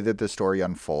the way that the story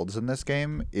unfolds in this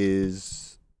game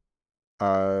is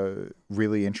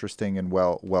really interesting and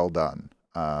well done.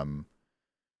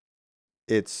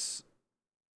 It's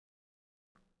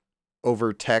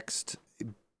over text,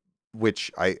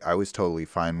 which I was totally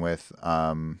fine with.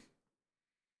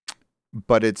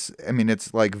 But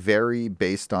it's like very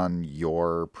based on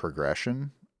your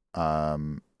progression.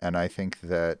 And I think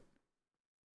that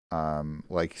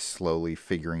like slowly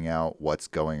figuring out what's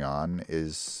going on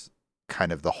is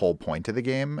kind of the whole point of the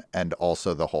game, and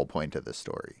also the whole point of the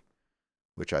story,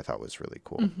 which I thought was really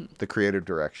cool. Mm-hmm. The creative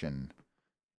direction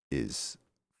is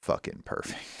fucking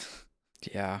perfect.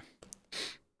 Yeah.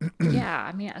 Yeah,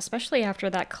 I mean, especially after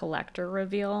that collector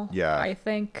reveal. Yeah. I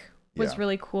think was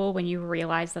really cool when you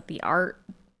realize that the art,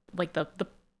 like the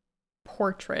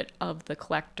portrait of the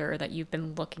collector that you've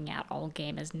been looking at all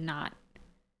game is not,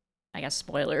 I guess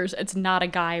spoilers, it's not a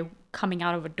guy coming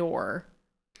out of a door,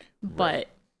 but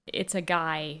it's a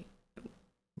guy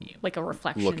like a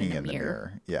reflection looking in the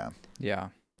mirror. Yeah. Yeah.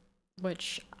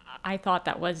 Which I thought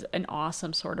that was an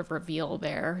awesome sort of reveal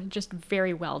there. Just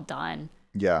very well done.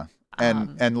 Yeah.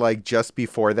 And like just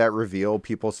before that reveal,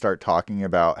 people start talking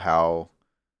about how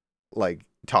like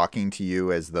talking to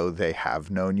you as though they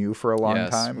have known you for a long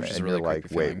time, and really you're like,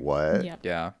 wait, what? Yep.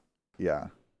 Yeah.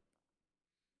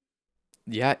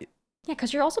 Yeah,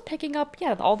 because you're also picking up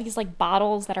all these like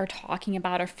bottles that are talking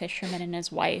about a fisherman and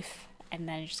his wife, and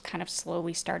then just kind of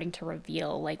slowly starting to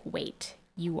reveal like, wait,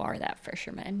 you are that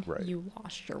fisherman. Right. You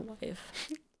lost your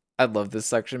wife. I love this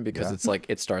section because it's like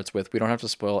it starts with, we don't have to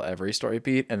spoil every story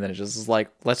beat, and then it just is like,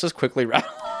 let's just quickly wrap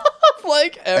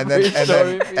like every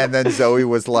story beat. And then Zoe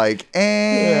was like,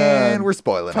 and we're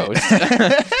spoiling it.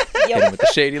 Hit him with the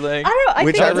shady leg.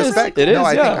 Which I respect. It is.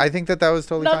 I think that was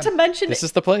totally Not fine. to mention, this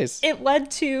is the place. It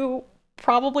led to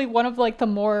probably one of like the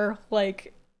more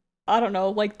like I don't know,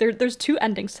 like there's two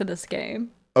endings to this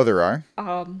game. Oh, there are?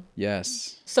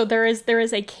 Yes. So there is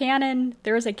a canon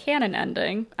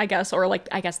ending, I guess, or like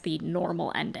I guess the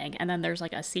normal ending, and then there's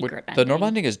like a secret The ending. normal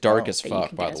ending is dark Oh. as That you fuck,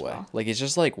 can by do the as way. well. Like, it's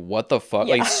just like, what the fuck?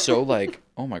 Yeah. Like, it's so like,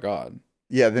 oh my god.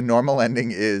 Yeah, the normal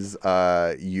ending is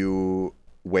you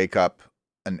wake up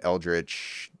an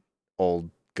eldritch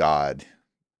old god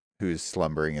who's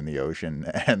slumbering in the ocean,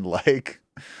 and like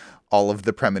all of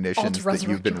the premonitions that you've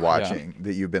resurrect been you. watching,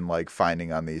 that you've been like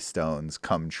finding on these stones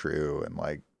come true, and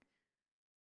like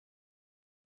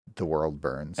the world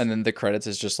burns. And then the credits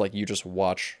is just like, you just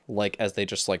watch like as they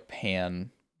just like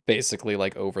pan basically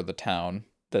like over the town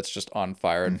that's just on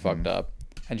fire and fucked up.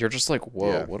 And you're just like,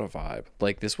 whoa, Yeah. what a vibe.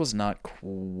 Like, this was not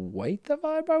quite the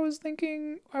vibe I was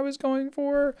thinking I was going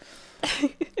for.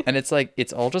 And it's like,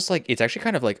 it's all just like, it's actually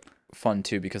kind of like fun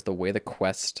too, because the way the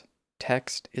quest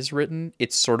text is written,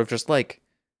 it's sort of just like,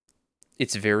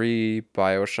 it's very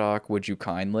BioShock, would you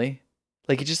kindly?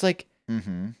 Like, it's just like,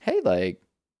 hey, like,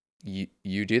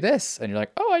 you do this. And you're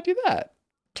like, oh, I do that.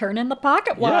 Turn in the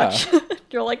pocket Yeah. watch.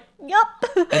 You're like, yep.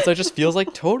 And so it just feels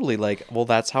like totally like, well,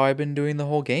 that's how I've been doing the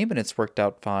whole game, and it's worked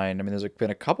out fine. I mean, there's been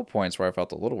a couple points where I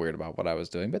felt a little weird about what I was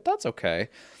doing, but that's okay.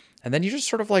 And then you just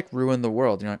sort of like ruin the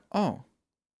world. You're like, oh,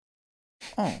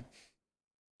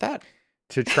 that.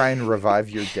 To try and revive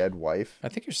your dead wife. I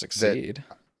think you succeed.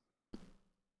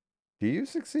 Do you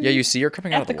succeed? Yeah, you see her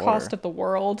coming out At of the the water. cost of the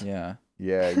world. Yeah.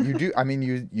 Yeah, you do. I mean,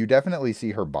 you definitely see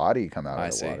her body come out I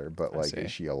of the see. water, but I like, see.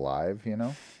 is she alive? You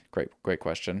know? Great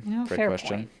question. You know, Great fair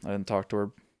question. point. I didn't talk to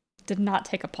her. Did not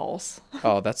take a pulse.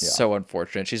 Oh, that's Yeah. so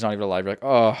unfortunate. She's not even alive. You're like,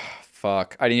 oh,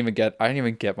 fuck. I didn't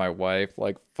even get my wife.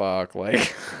 Like, fuck.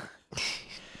 Like,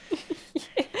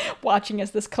 Watching as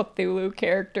this Cthulhu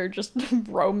character just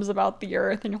roams about the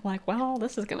earth, and you're like, well,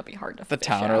 this is gonna be hard to the fish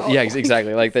town out. yeah,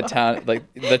 exactly, like the town, like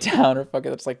the town are fucking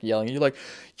that's like yelling at you, like,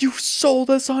 you sold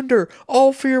us under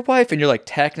all for your wife, and you're like,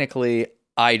 technically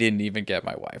I didn't even get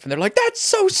my wife, and they're like, that's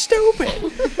so stupid.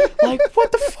 Like,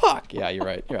 what the fuck? Yeah, you're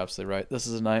right, you're absolutely right, this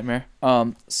is a nightmare.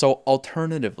 So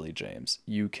alternatively, James,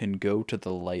 you can go to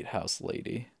the lighthouse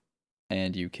lady,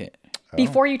 and you can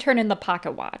Before you turn in the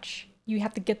pocket watch, you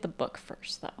have to get the book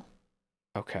first, though.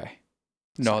 okay.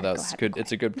 No, Sorry, go that's ahead, good. McCoy.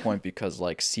 It's a good point, because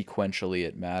like sequentially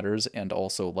it matters, and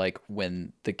also like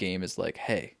when the game is like,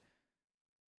 hey,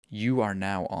 you are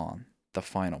now on the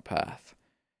final path,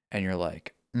 and you're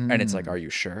like, and it's like, are you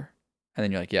sure? And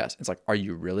then you're like, yes. It's like, are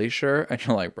you really sure? And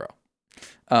you're like, bro.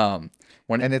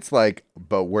 And it's like,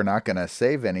 but we're not gonna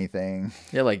save anything.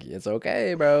 You're like, it's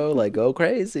okay, bro. Like, go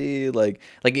crazy. Like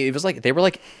it was like they were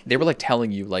like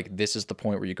telling you like, this is the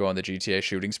point where you go on the GTA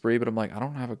shooting spree. But I'm like, I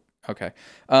don't have a okay.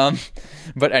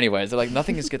 But anyways, they're like,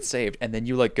 nothing gets saved, and then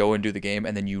you like go and do the game,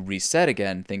 and then you reset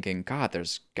again, thinking, God,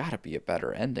 there's gotta be a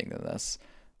better ending than this.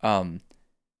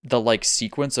 The like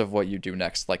sequence of what you do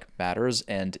next like matters,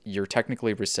 and you're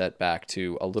technically reset back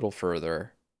to a little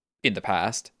further in the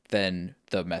past than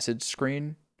the message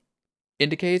screen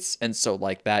indicates, and so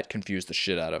like that confused the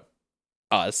shit out of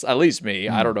us, at least me.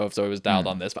 I don't know if so was down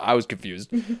on this, but I was confused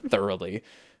thoroughly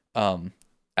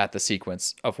at the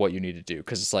sequence of what you need to do,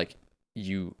 because it's like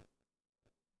you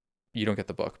don't get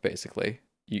the book, basically.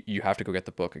 You have to go get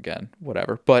the book again,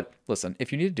 whatever. But listen,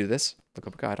 if you need to do this, look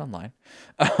up a guide online.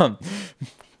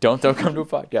 Don't come to a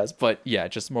podcast. But yeah,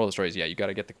 just moral of the story is, yeah, you got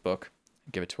to get the book,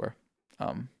 give it to her,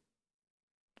 and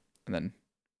then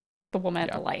The woman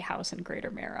at the lighthouse in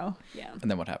Greater Marrow. Yeah. and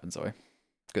then what happens, Zoe?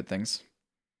 Good things,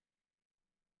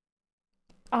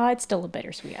 It's still a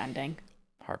bittersweet ending.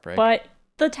 heartbreak. But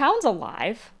the town's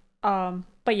alive.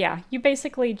 But yeah, you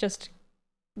basically just,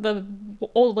 the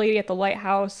old lady at the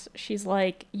lighthouse, she's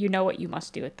like, you know what you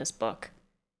must do with this book.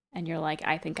 And you're like,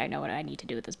 I think I know what I need to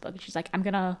do with this book. And she's like, I'm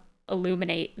gonna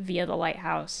illuminate via the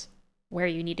lighthouse where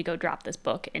you need to go drop this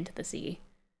book into the sea.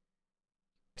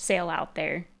 Sail out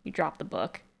there, you drop the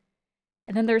book.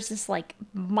 And then there's this like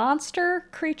monster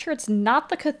creature. It's not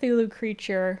the Cthulhu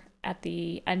creature at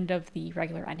the end of the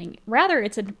regular ending. Rather,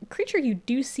 it's a creature you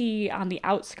do see on the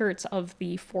outskirts of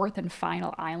the fourth and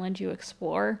final island you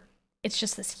explore. It's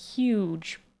just this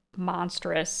huge,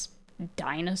 monstrous,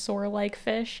 dinosaur-like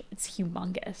fish. It's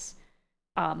humongous.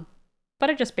 But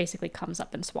it just basically comes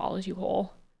up and swallows you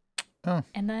whole. Oh.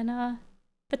 And then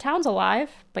the town's alive,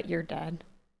 but you're dead.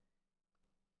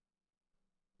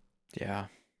 Yeah.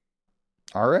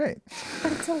 All right.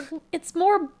 But it's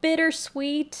more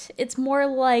bittersweet. It's more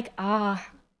like, I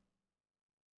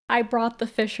brought the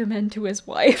fisherman to his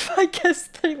wife. I guess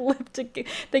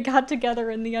they got together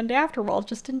in the end afterworld,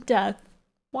 just in death.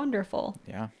 Wonderful.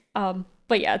 Yeah.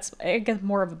 But yeah, it's, I guess,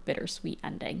 more of a bittersweet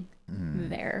ending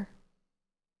there.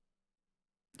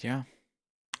 Yeah.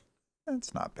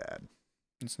 That's not bad.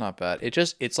 It's not bad. It's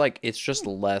just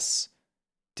less.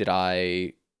 Did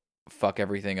I fuck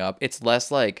everything up? It's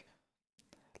less no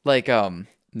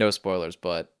spoilers,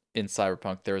 but in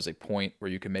Cyberpunk there is a point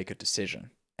where you can make a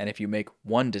decision. And if you make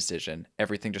one decision,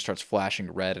 everything just starts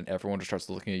flashing red and everyone just starts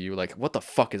looking at you like, what the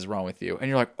fuck is wrong with you? And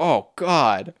you're like, oh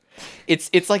God.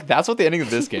 It's like that's what the ending of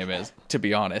this game is, to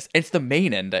be honest. It's the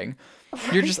main ending.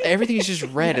 You're just everything is just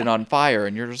red and on fire,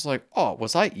 and you're just like, oh,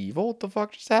 was I evil? What the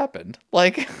fuck just happened?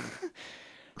 Like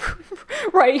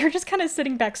Right, you're just kind of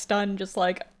sitting back stunned, just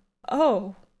like,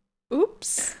 oh,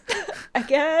 oops, I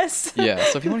guess. yeah,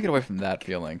 so if you want to get away from that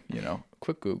feeling,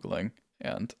 quick Googling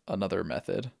and another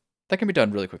method that can be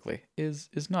done really quickly is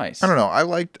nice. I don't know. I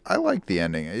liked the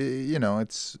ending.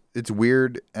 It's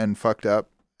weird and fucked up,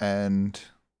 and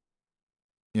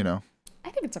I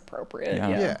think it's appropriate. Yeah.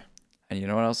 yeah. And you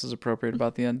know what else is appropriate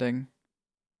about the ending?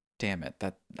 Damn it,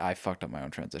 that I fucked up my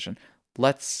own transition.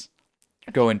 Let's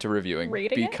go into reviewing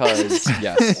Rating it? because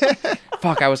yes.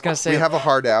 Fuck, I was gonna say We have a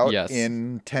hard out Yes.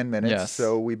 in 10 minutes, Yes.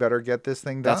 so we better get this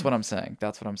thing done. That's what I'm saying.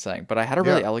 But I had a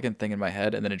really Yeah. elegant thing in my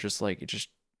head, and then it just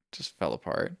fell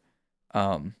apart.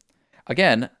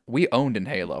 Again, we owned in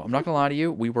Halo. I'm not gonna lie to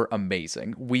you, we were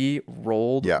amazing. We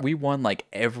rolled. Yeah. We won like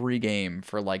every game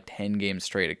for like 10 games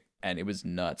straight, and it was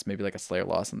nuts. Maybe like a Slayer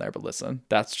loss in there, but listen,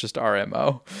 that's just our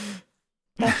MO.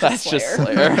 That's just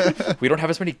Slayer. We don't have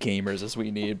as many gamers as we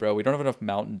need, bro. We don't have enough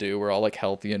Mountain Dew. We're all like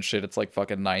healthy and shit. It's like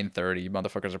fucking 9:30.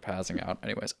 Motherfuckers are passing out.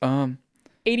 Anyways,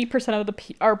 80% of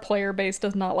our player base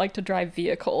does not like to drive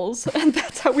vehicles, and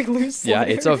that's how we lose. yeah,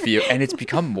 Slayer. it's a vehicle, and it's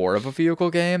become more of a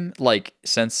vehicle game. Like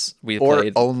since we Or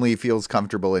played. only feels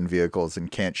comfortable in vehicles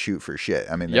and can't shoot for shit.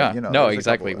 I mean, Yeah, no, no, there's a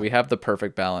exactly. couple We have the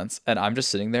perfect balance, and I'm just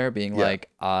sitting there being Yeah. like,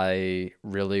 I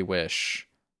really wish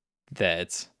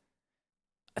that.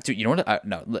 Dude, you know what? I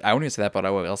won't even say that, but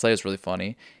I'll say it's really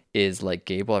funny. Is like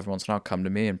Gabe will every once in a while come to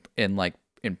me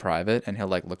in private, and he'll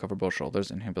like look over both shoulders,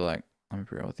 and he'll be like, "Let me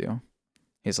be real with you."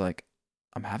 He's like,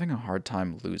 "I'm having a hard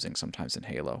time losing sometimes in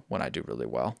Halo when I do really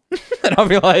well," and I'll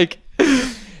be like.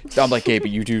 I'm like, Gabe,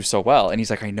 but you do so well. And he's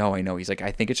like, I know. He's like,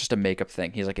 I think it's just a makeup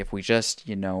thing. He's like, if we just,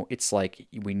 it's like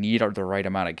we need the right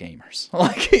amount of gamers.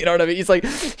 Like, you know what I mean? He's like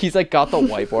got the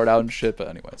whiteboard out and shit. But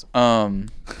anyways,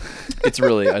 it's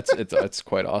really, it's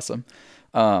quite awesome.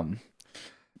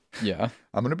 Yeah.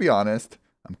 I'm gonna be honest.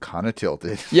 I'm kind of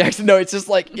tilted. Yeah, no, it's just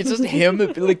him.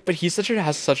 Like, but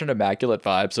has such an immaculate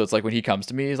vibe. So it's like when he comes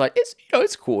to me, he's like,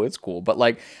 it's cool. But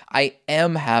like, I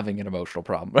am having an emotional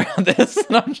problem around this,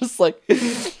 and I'm just like,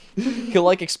 he'll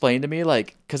like explain to me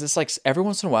like, because it's like every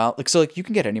once in a while, like so like you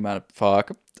can get any amount of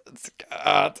fuck.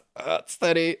 God,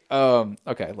 steady.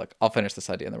 Okay, look, I'll finish this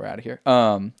idea and then we're out of here.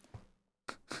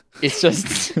 It's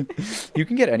just you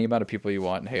can get any amount of people you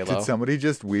want in Halo. Did somebody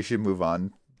just we should move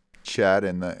on chat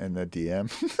in the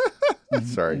DM?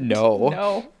 Sorry.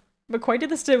 No. McCoy did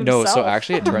this to himself. No, so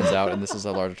actually it turns out, and this is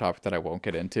a larger topic that I won't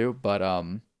get into, but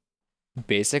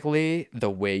basically the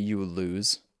way you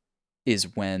lose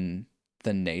is when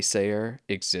the naysayer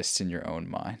exists in your own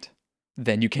mind.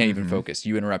 Then you can't even focus.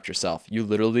 You interrupt yourself. You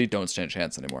literally don't stand a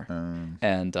chance anymore.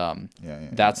 And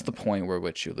that's the point where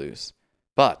which you lose.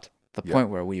 But the point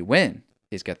where we win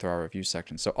is get through our review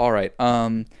section. So all right,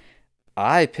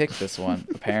 I picked this one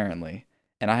apparently,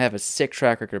 and I have a sick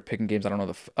track record of picking games I don't know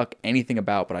the fuck anything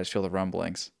about, but I just feel the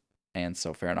rumblings. And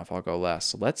so fair enough, I'll go last.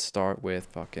 So let's start with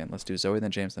let's do Zoe,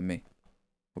 then James, then me.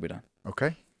 We'll be done.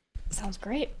 Okay. Sounds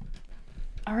great.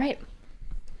 All right.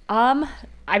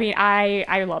 I mean,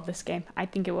 I love this game. I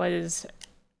think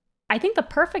the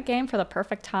perfect game for the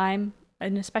perfect time,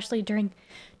 and especially during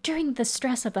the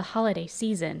stress of the holiday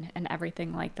season and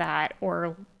everything like that,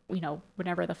 or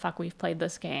whenever the fuck we've played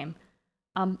this game.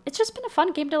 It's just been a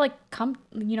fun game to like come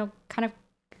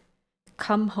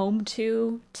home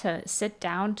to sit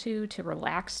down to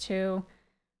relax to.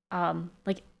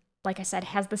 Like I said,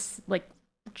 has this like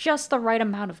just the right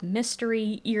amount of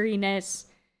mystery, eeriness,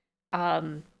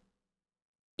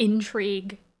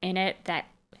 intrigue in it that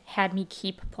had me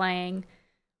keep playing,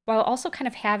 while also kind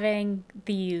of having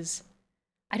these,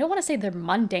 I don't want to say they're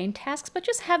mundane tasks, but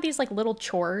just have these like little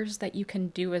chores that you can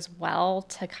do as well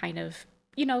to kind of,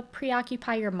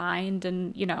 preoccupy your mind.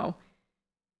 And,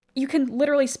 you can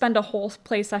literally spend a whole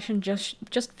play session just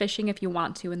fishing if you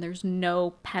want to, and there's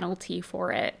no penalty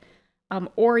for it.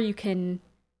 Or you can,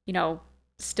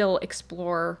 still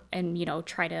explore and,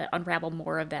 try to unravel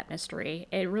more of that mystery.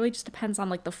 It really just depends on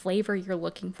like the flavor you're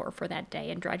looking for that day,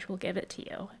 and Dredge will give it to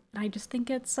you. And I just think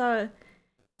it's a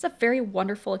very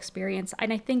wonderful experience.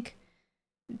 And I think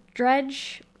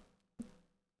Dredge,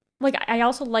 like, I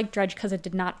also like Dredge because it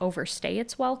did not overstay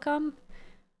its welcome.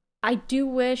 I do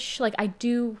wish, like, I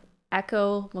do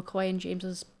echo McCoy and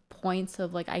James's points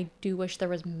of like, I do wish there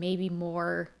was maybe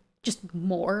more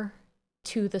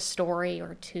to the story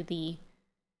or to the,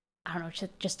 I don't know,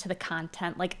 just to the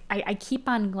content. Like, I keep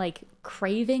on like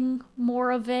craving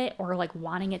more of it or like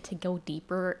wanting it to go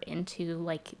deeper into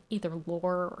like either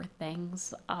lore or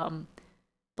things.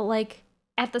 But like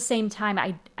at the same time,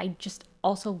 I just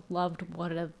also loved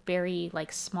what a very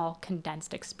like small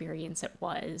condensed experience it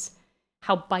was.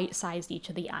 How bite-sized each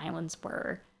of the islands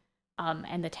were,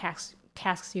 and the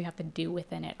tasks you have to do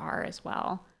within it are as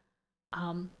well.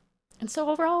 And so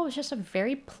overall, it was just a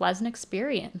very pleasant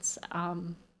experience.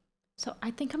 So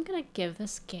I think I'm gonna give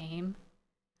this game.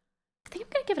 I think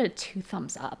I'm gonna give it a 2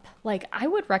 thumbs up. Like I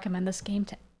would recommend this game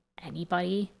to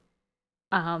anybody.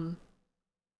 Um,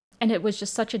 and it was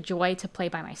just such a joy to play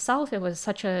by myself. It was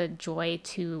such a joy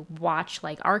to watch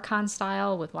like Archon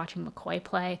style with watching McCoy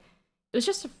play. It was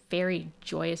just a very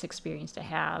joyous experience to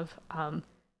have.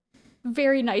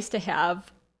 Very nice to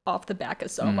have off the back of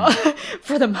Soma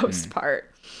for the most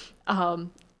part.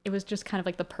 It was just kind of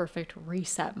like the perfect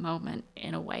reset moment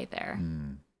in a way there.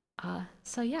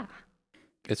 So yeah.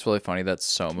 It's really funny that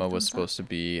Soma was thumbs supposed to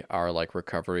be our like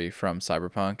recovery from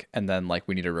Cyberpunk, and then like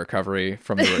we need a recovery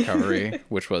from the recovery,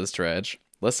 which was Dredge.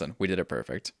 Listen, we did it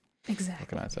perfect. Exactly. What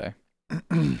can I say?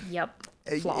 Yep.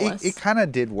 Flawless. It kind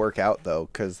of did work out though,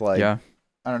 because like Yeah.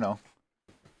 I don't know,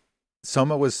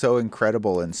 Soma was so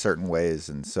incredible in certain ways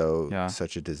and so Yeah.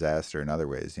 such a disaster in other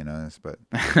ways, you know. But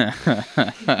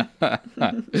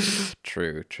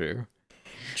True. True.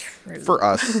 for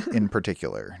us in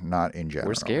particular, not in general.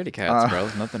 We're scaredy cats, bro.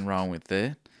 There's nothing wrong with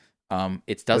it.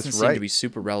 It doesn't That's seem to right. be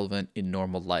super relevant in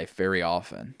normal life very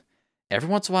often. Every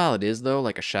once in a while it is though,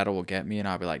 like a shadow will get me and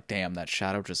I'll be like, damn, that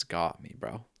shadow just got me,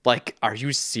 bro. Like, are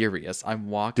you serious? I'm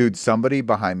walking. Dude, somebody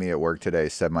behind me at work today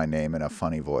said my name in a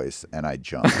funny voice and I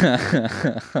jumped.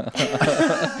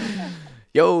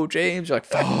 Yo, James, you're like,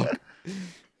 fuck.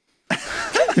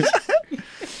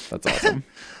 That's awesome.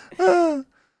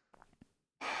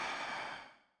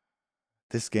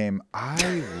 This game,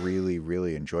 I really,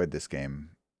 really enjoyed this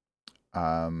game.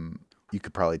 You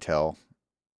could probably tell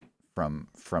from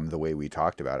the way we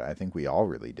talked about it. I think we all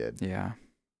really did. Yeah,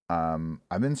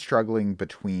 I've been struggling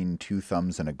between 2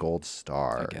 thumbs and a gold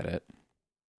star. I get it.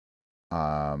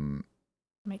 And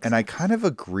I kind of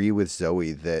agree with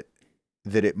Zoe that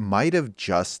it might have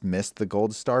just missed the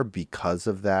gold star because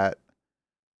of that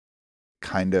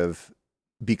kind of,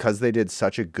 because they did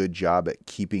such a good job at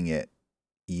keeping it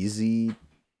easy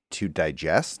to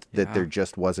digest that Yeah. there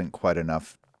just wasn't quite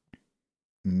enough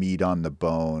meat on the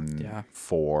bone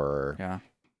for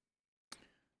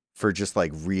just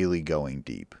like really going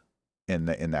deep in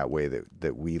that way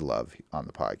that we love on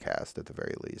the podcast at the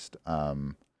very least.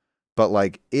 But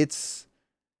like it's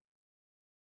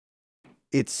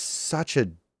such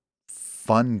a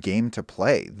fun game to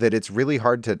play that it's really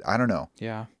hard to, I don't know.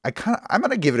 Yeah. I'm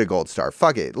gonna give it a gold star.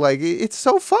 Fuck it. Like it's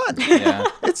so fun. Yeah.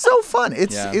 It's so fun.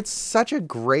 It's Yeah. it's such a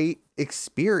great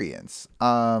experience.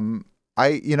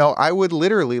 I would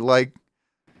literally like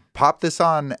pop this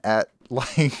on at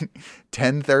like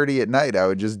 10:30 at night. I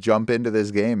would just jump into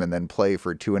this game and then play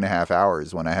for 2.5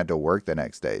 hours when I had to work the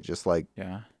next day. Just like,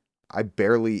 Yeah. I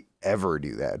barely ever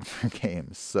do that for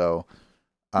games. So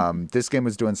this game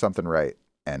was doing something right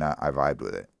and I vibed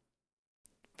with it.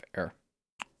 Fair.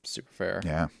 Super fair.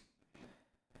 Yeah.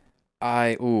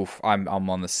 I'm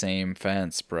on the same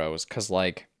fence, bros. Cause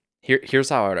like here's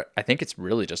how I think it's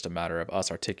really just a matter of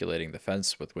us articulating the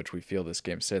fence with which we feel this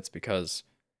game sits, because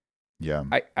Yeah.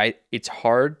 it's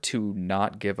hard to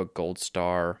not give a gold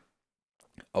star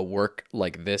a work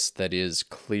like this that is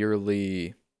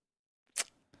clearly,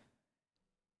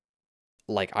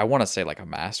 like, I want to say like a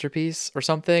masterpiece or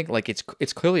something. Like it's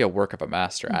clearly a work of a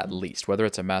master, at least, whether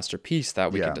it's a masterpiece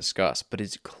that we Yeah. can discuss, but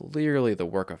it's clearly the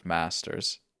work of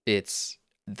masters. It's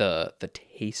the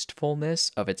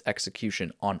tastefulness of its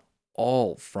execution on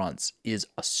all fronts is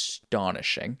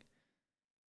astonishing.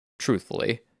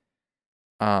 Truthfully.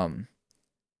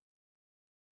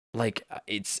 Like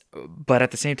but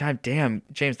at the same time, damn,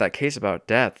 James, that case about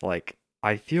death, like,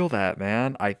 I feel that,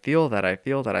 man. I feel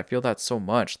that so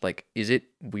much. Like, is it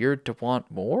weird to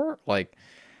want more? Like,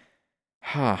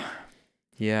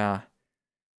 yeah.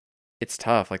 It's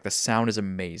tough. Like, the sound is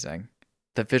amazing.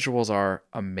 The visuals are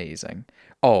amazing.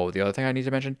 Oh, the other thing I need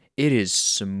to mention, it is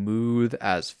smooth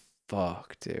as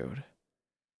fuck, dude.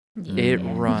 It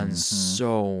runs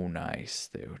so nice,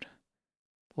 dude.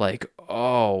 Like,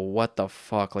 oh, what the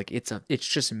fuck? Like, it's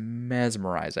just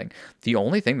mesmerizing. The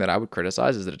only thing that I would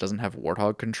criticize is that it doesn't have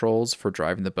warthog controls for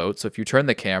driving the boat. So if you turn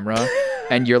the camera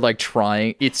and you're like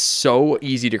trying, it's so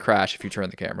easy to crash if you turn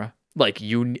the camera.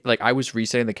 Like I was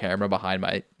resetting the camera behind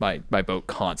my boat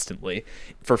constantly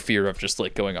for fear of just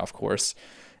like going off course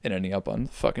and ending up on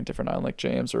fucking different island like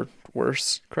James, or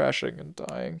worse, crashing and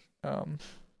dying.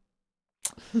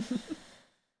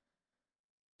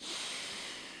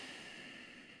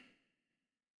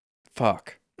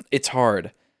 Fuck. It's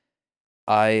hard.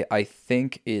 I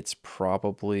think it's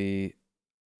probably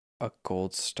a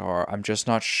gold star. I'm just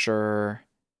not sure.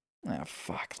 Ah,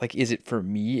 fuck. Like, is it for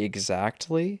me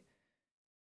exactly?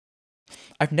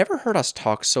 I've never heard us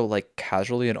talk so like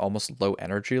casually and almost low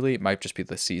energyly. It might just be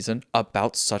the season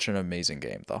about such an amazing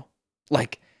game though.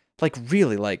 Like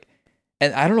really like,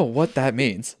 and I don't know what that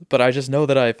means, but I just know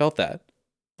that I felt that,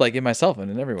 like in myself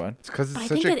and in everyone. It's because But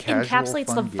it's I such think a it casual, encapsulates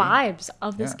the fun game. vibes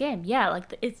of this Yeah. game. Yeah,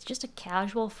 like it's just a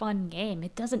casual, fun game.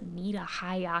 It doesn't need a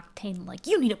high octane like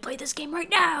you need to play this game right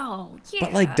now. Yeah.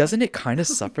 But like, doesn't it kind of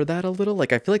suffer that a little?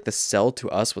 Like, I feel like the sell to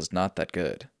us was not that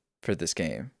good for this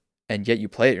game, and yet you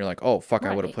play it, and you're like, oh fuck,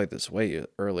 I would have Right. played this way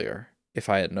earlier if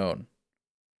I had known.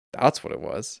 That's what it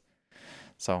was.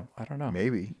 So I don't know.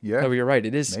 Maybe. Yeah. No, you're right.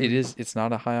 It is. It Maybe. is. It's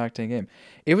not a high octane game.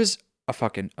 It was a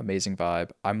fucking amazing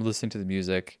vibe. I'm listening to the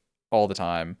music all the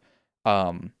time.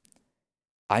 I'm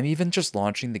even just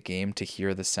launching the game to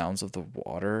hear the sounds of the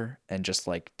water and just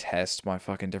like test my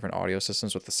fucking different audio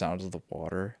systems with the sounds of the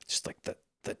water. Just like the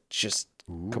just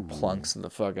kaplunks and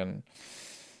the fucking.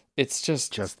 It's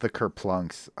Just the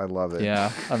kerplunks. I love it.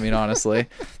 yeah. I mean, honestly.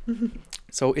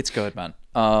 So it's good, man.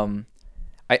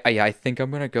 I think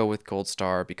I'm gonna go with Gold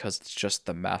Star because it's just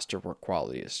the masterwork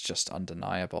quality is just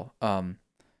undeniable.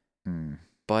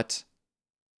 But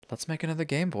let's make another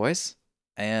game, boys,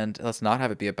 and let's not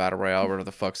have it be a battle royale. Where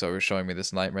the fuck's always showing me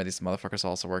this nightmare these motherfuckers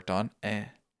also worked on?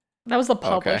 That was the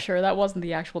publisher. That wasn't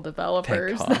the actual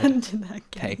developers God. that did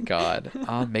that game. Thank God.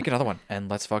 Make another one and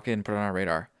let's fucking put it on our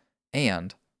radar.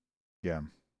 And Yeah.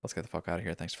 let's get the fuck out of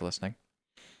here. Thanks for listening.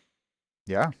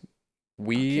 Yeah.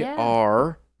 We Yeah.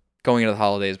 are going into the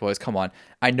holidays, boys. Come on.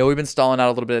 I know we've been stalling out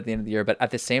a little bit at the end of the year, but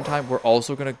at the same time, we're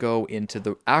also going to go into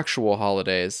the actual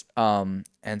holidays. And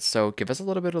so give us a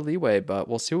little bit of leeway, but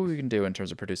we'll see what we can do in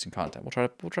terms of producing content. We'll try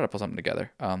to pull something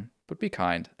together. But be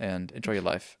kind and enjoy your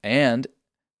life and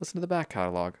listen to the back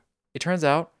catalog. It turns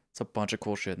out it's a bunch of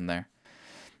cool shit in there.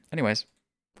 Anyways,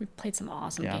 We played some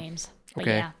awesome Yeah. games. But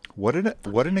Okay. yeah. What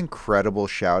an incredible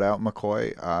shout out,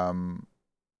 McCoy.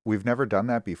 We've never done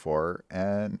that before,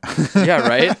 and yeah,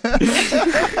 right? No,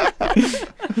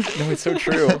 it's so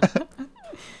true.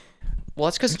 Well,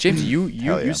 that's because James, you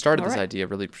Hell yeah. started this All right. idea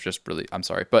really. I'm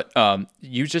sorry, but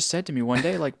you just said to me one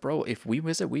day, like, bro, if we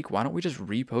miss a week, why don't we just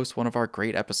repost one of our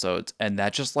great episodes? And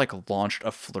that just like launched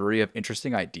a flurry of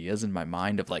interesting ideas in my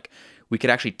mind of like we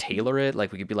could actually tailor it.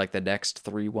 Like we could be like the next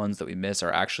 3 ones that we miss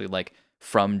are actually like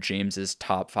from James's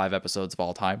top 5 episodes of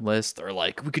all time list, or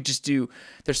like we could just do.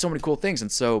 There's so many cool things,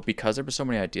 and so because there were so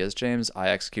many ideas, James, I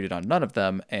executed on none of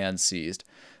them and seized.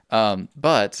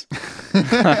 But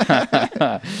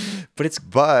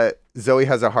But Zoe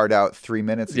has a hard out 3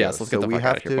 minutes ago, yes, let's get the we fuck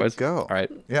have out of here, to boys. go. All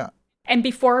right. Yeah. And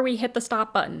before we hit the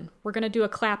stop button, we're going to do a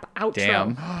clap outro.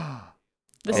 Damn.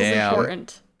 This Damn. is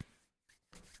important.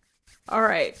 All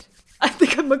right. I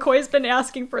think McCoy's been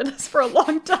asking for this for a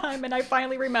long time, and I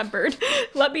finally remembered.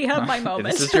 Let me have my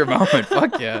moment. This is your moment.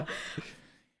 Fuck yeah.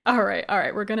 All right.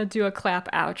 We're going to do a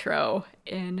clap outro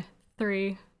in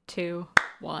 3, 2,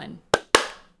 1.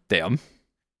 Damn.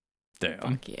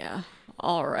 Fuck yeah.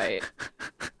 All right.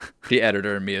 The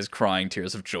editor in me is crying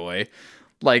tears of joy.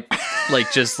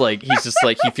 He's just like,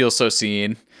 he feels so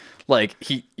seen. Like,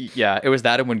 it was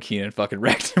that and when Keenan fucking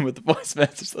wrecked him with the voice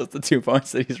message. Those are the 2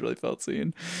 points that he's really felt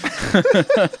seen.